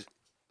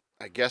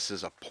I guess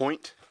is a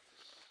point.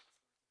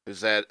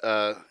 Is that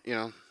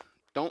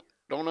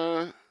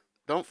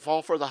don't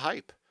fall for the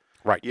hype.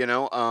 Right.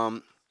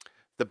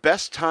 The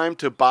best time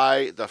to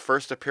buy the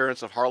first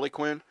appearance of Harley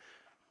Quinn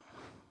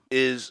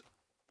is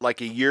like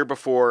a year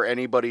before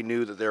anybody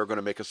knew that they were going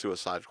to make a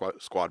Suicide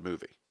Squad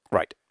movie.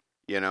 Right.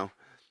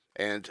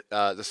 And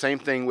the same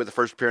thing with the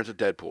first appearance of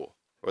Deadpool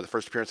or the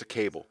first appearance of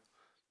Cable.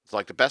 It's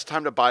like the best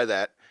time to buy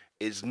that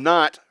is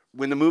not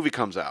when the movie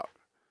comes out.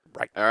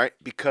 Right. All right?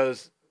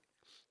 Because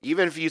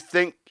even if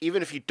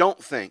you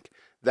don't think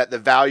that the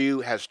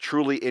value has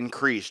truly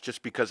increased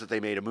just because that they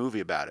made a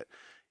movie about it,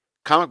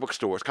 comic book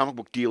stores, comic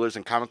book dealers,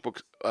 and comic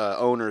book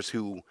owners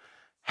who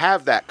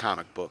have that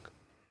comic book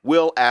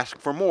will ask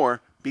for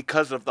more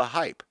because of the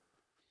hype.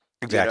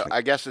 Exactly.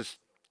 I guess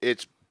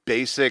it's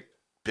basic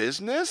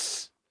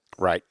business.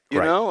 Right.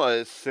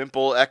 A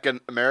simple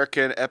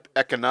American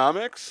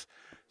economics.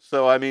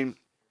 So I mean,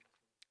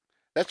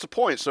 that's the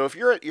point. So if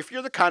you're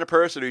the kind of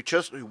person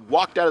who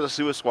walked out of the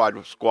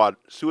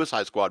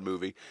Suicide Squad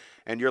movie,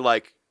 and you're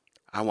like,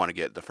 I want to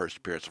get the first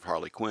appearance of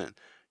Harley Quinn,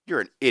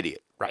 you're an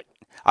idiot. Right.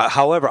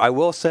 However, I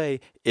will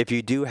say, if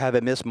you do have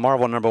a Miss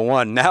Marvel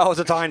 #1, now is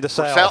the time to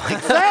sell.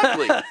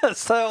 Exactly.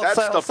 That's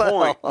the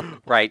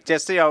point. Right.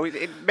 Just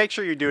make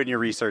sure you're doing your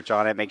research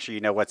on it. Make sure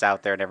you know what's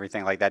out there and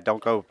everything like that.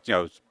 Don't go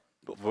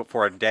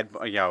for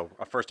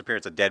a first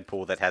appearance of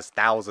Deadpool that has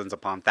thousands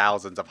upon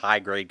thousands of high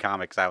grade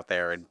comics out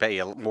there and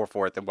pay more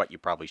for it than what you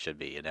probably should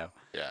be.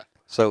 Yeah.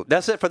 So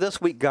that's it for this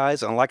week,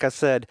 guys. And like I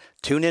said,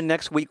 tune in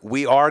next week.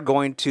 We are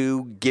going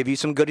to give you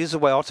some goodies as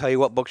well, tell you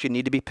what books you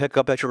need to be picked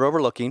up that you're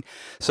overlooking.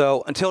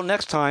 So until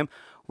next time,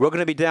 we're going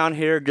to be down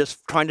here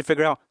just trying to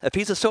figure out, if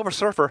he's a Silver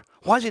Surfer,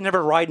 why is he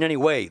never riding any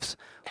waves?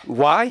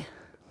 Why?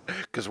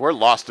 because we're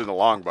lost in the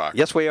long box.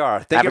 Yes, we are.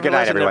 Thank Have you a good for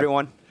night, listening,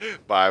 everyone. everyone.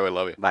 Bye. We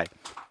love you. Bye.